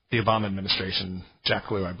 The Obama administration,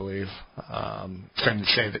 Jack Lew, I believe, starting to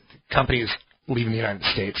say that companies leaving the United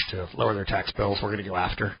States to lower their tax bills, we're going to go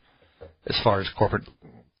after as far as corporate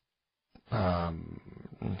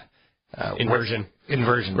inversion.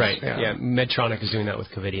 Right. Yeah. Medtronic is doing that with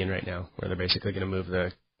Covidien right now, where they're basically going to move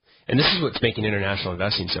and this is what's making international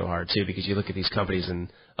investing so hard, too, because you look at these companies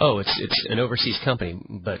and, it's an overseas company,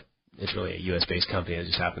 but it's really a U.S.-based company that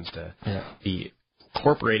just happens to be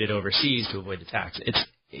incorporated overseas to avoid the tax.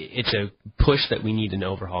 It's a push that we need an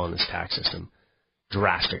overhaul in this tax system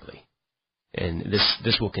drastically. And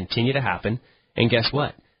this will continue to happen. And guess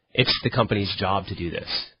what? It's the company's job to do this.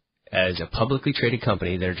 As a publicly traded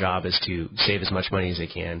company, their job is to save as much money as they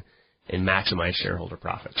can and maximize shareholder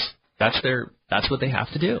profits. That's what they have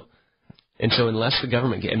to do. And so unless the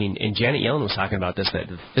government, and Janet Yellen was talking about this, that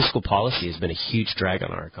the fiscal policy has been a huge drag on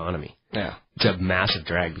our economy. Yeah. It's a massive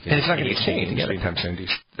drag because it's not going to get changed anytime soon.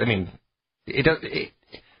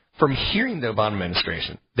 From hearing the Obama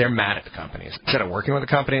administration, they're mad at the companies. Instead of working with the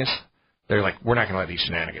companies, they're like, we're not going to let these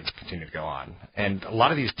shenanigans continue to go on. And a lot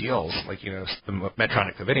of these deals, like, the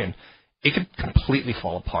Medtronic Covidien, it could completely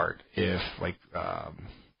fall apart if,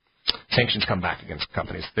 sanctions come back against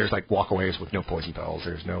companies. There's walkaways with no poison pills.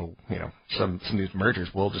 There's no, some of these mergers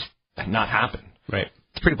will just not happen. Right.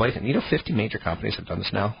 It's pretty blatant. 50 major companies have done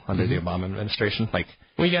this now under the Obama administration.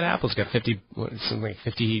 You got Apple's got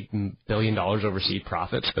 $50 billion overseas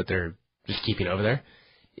profits, but they're just keeping over there.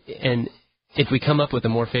 And if we come up with a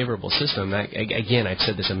more favorable system, again, I've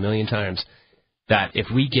said this a million times, that if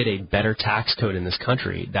we get a better tax code in this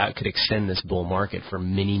country, that could extend this bull market for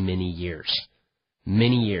many, many years.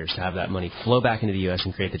 Many years to have that money flow back into the U.S.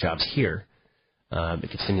 and create the jobs here.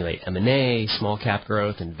 It could stimulate M&A, small cap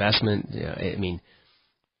growth, investment.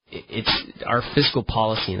 It's our fiscal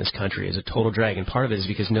policy in this country is a total drag, and part of it is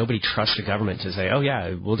because nobody trusts the government to say, oh,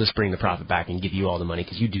 yeah, we'll just bring the profit back and give you all the money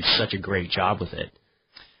because you do such a great job with it.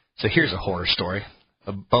 So here's a horror story.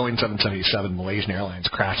 A Boeing 777 Malaysian Airlines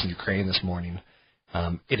crashed in Ukraine this morning.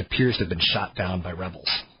 It appears to have been shot down by rebels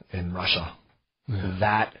in Russia. Yeah.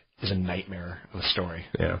 That is a nightmare of a story.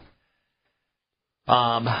 Yeah.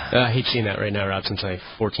 I hate seeing that right now, Rob, since my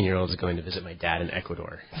 14-year-old is going to visit my dad in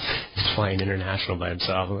Ecuador. He's flying international by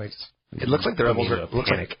himself. It looks like the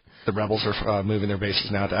rebels are moving their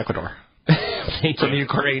bases now to Ecuador. From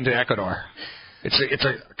Ukraine to Ecuador. It's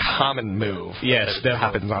a common move. Yes, that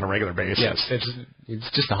happens on a regular basis. Yes,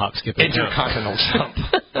 it's just a hop, skip, and intercontinental jump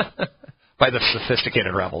by the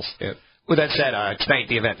sophisticated rebels. Yeah. With that said, tonight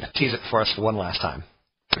the event. Tease it for us one last time.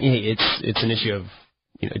 Yeah, it's an issue of,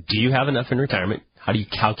 do you have enough in retirement? How do you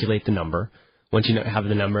calculate the number? Once you have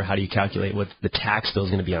the number, how do you calculate what the tax bill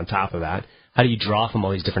is going to be on top of that? How do you draw from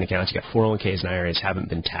all these different accounts? You got 401ks and IRAs haven't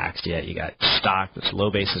been taxed yet. You got stock that's low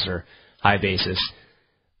basis or high basis.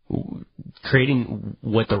 Creating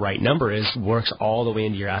what the right number is works all the way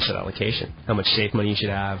into your asset allocation. How much safe money you should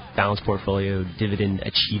have, balanced portfolio, dividend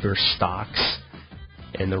achiever stocks,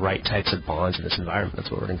 and the right types of bonds in this environment. That's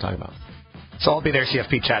what we're going to talk about. So I'll be there.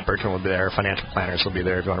 CFP Chad Bertrand will be there. Financial planners will be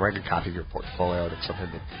there. If you want a regular copy of your portfolio, that's something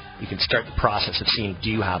that you can start the process of seeing,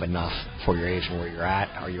 do you have enough for your age and where you're at?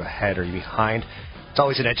 Are you ahead? Are you behind? It's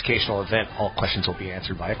always an educational event. All questions will be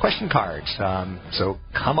answered via question cards. So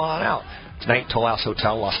come on out. Tonight, Toll House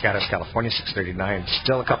Hotel, Los Gatos, California, 639.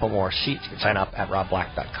 Still a couple more seats. You can sign up at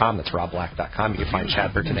robblack.com. That's robblack.com. You can find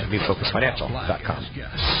Chad Bertrand at newfocusfinancial.com.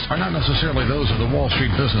 Are not necessarily those of the Wall Street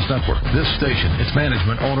Business Network, this station, its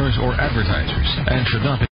management, owners, or advertisers, and should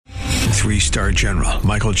not be. 3-star General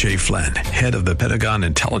Michael J. Flynn, head of the Pentagon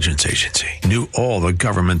Intelligence Agency, knew all the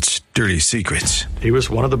government's dirty secrets. He was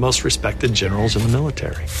one of the most respected generals in the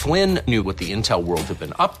military. Flynn knew what the intel world had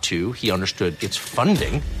been up to. He understood its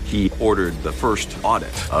funding. He ordered the first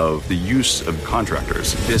audit of the use of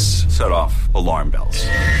contractors. This set off alarm bells.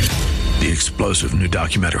 The explosive new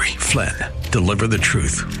documentary, Flynn, Deliver the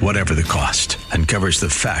Truth, Whatever the Cost, uncovers the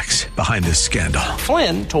facts behind this scandal.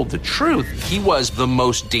 Flynn told the truth. He was the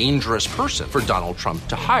most dangerous person for Donald Trump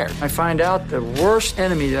to hire. I find out the worst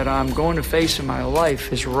enemy that I'm going to face in my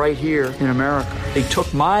life is right here in America. They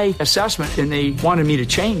took my assessment and they wanted me to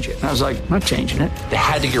change it. And I was like, I'm not changing it. They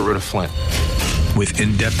had to get rid of Flynn. With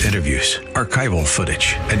in-depth interviews, archival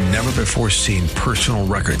footage, and never-before-seen personal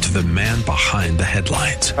records of the man behind the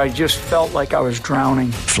headlines. I just felt like I was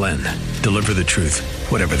drowning. Flynn, Deliver the Truth,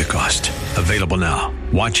 Whatever the Cost. Available now.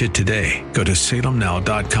 Watch it today. Go to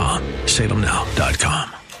salemnow.com.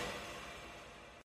 salemnow.com.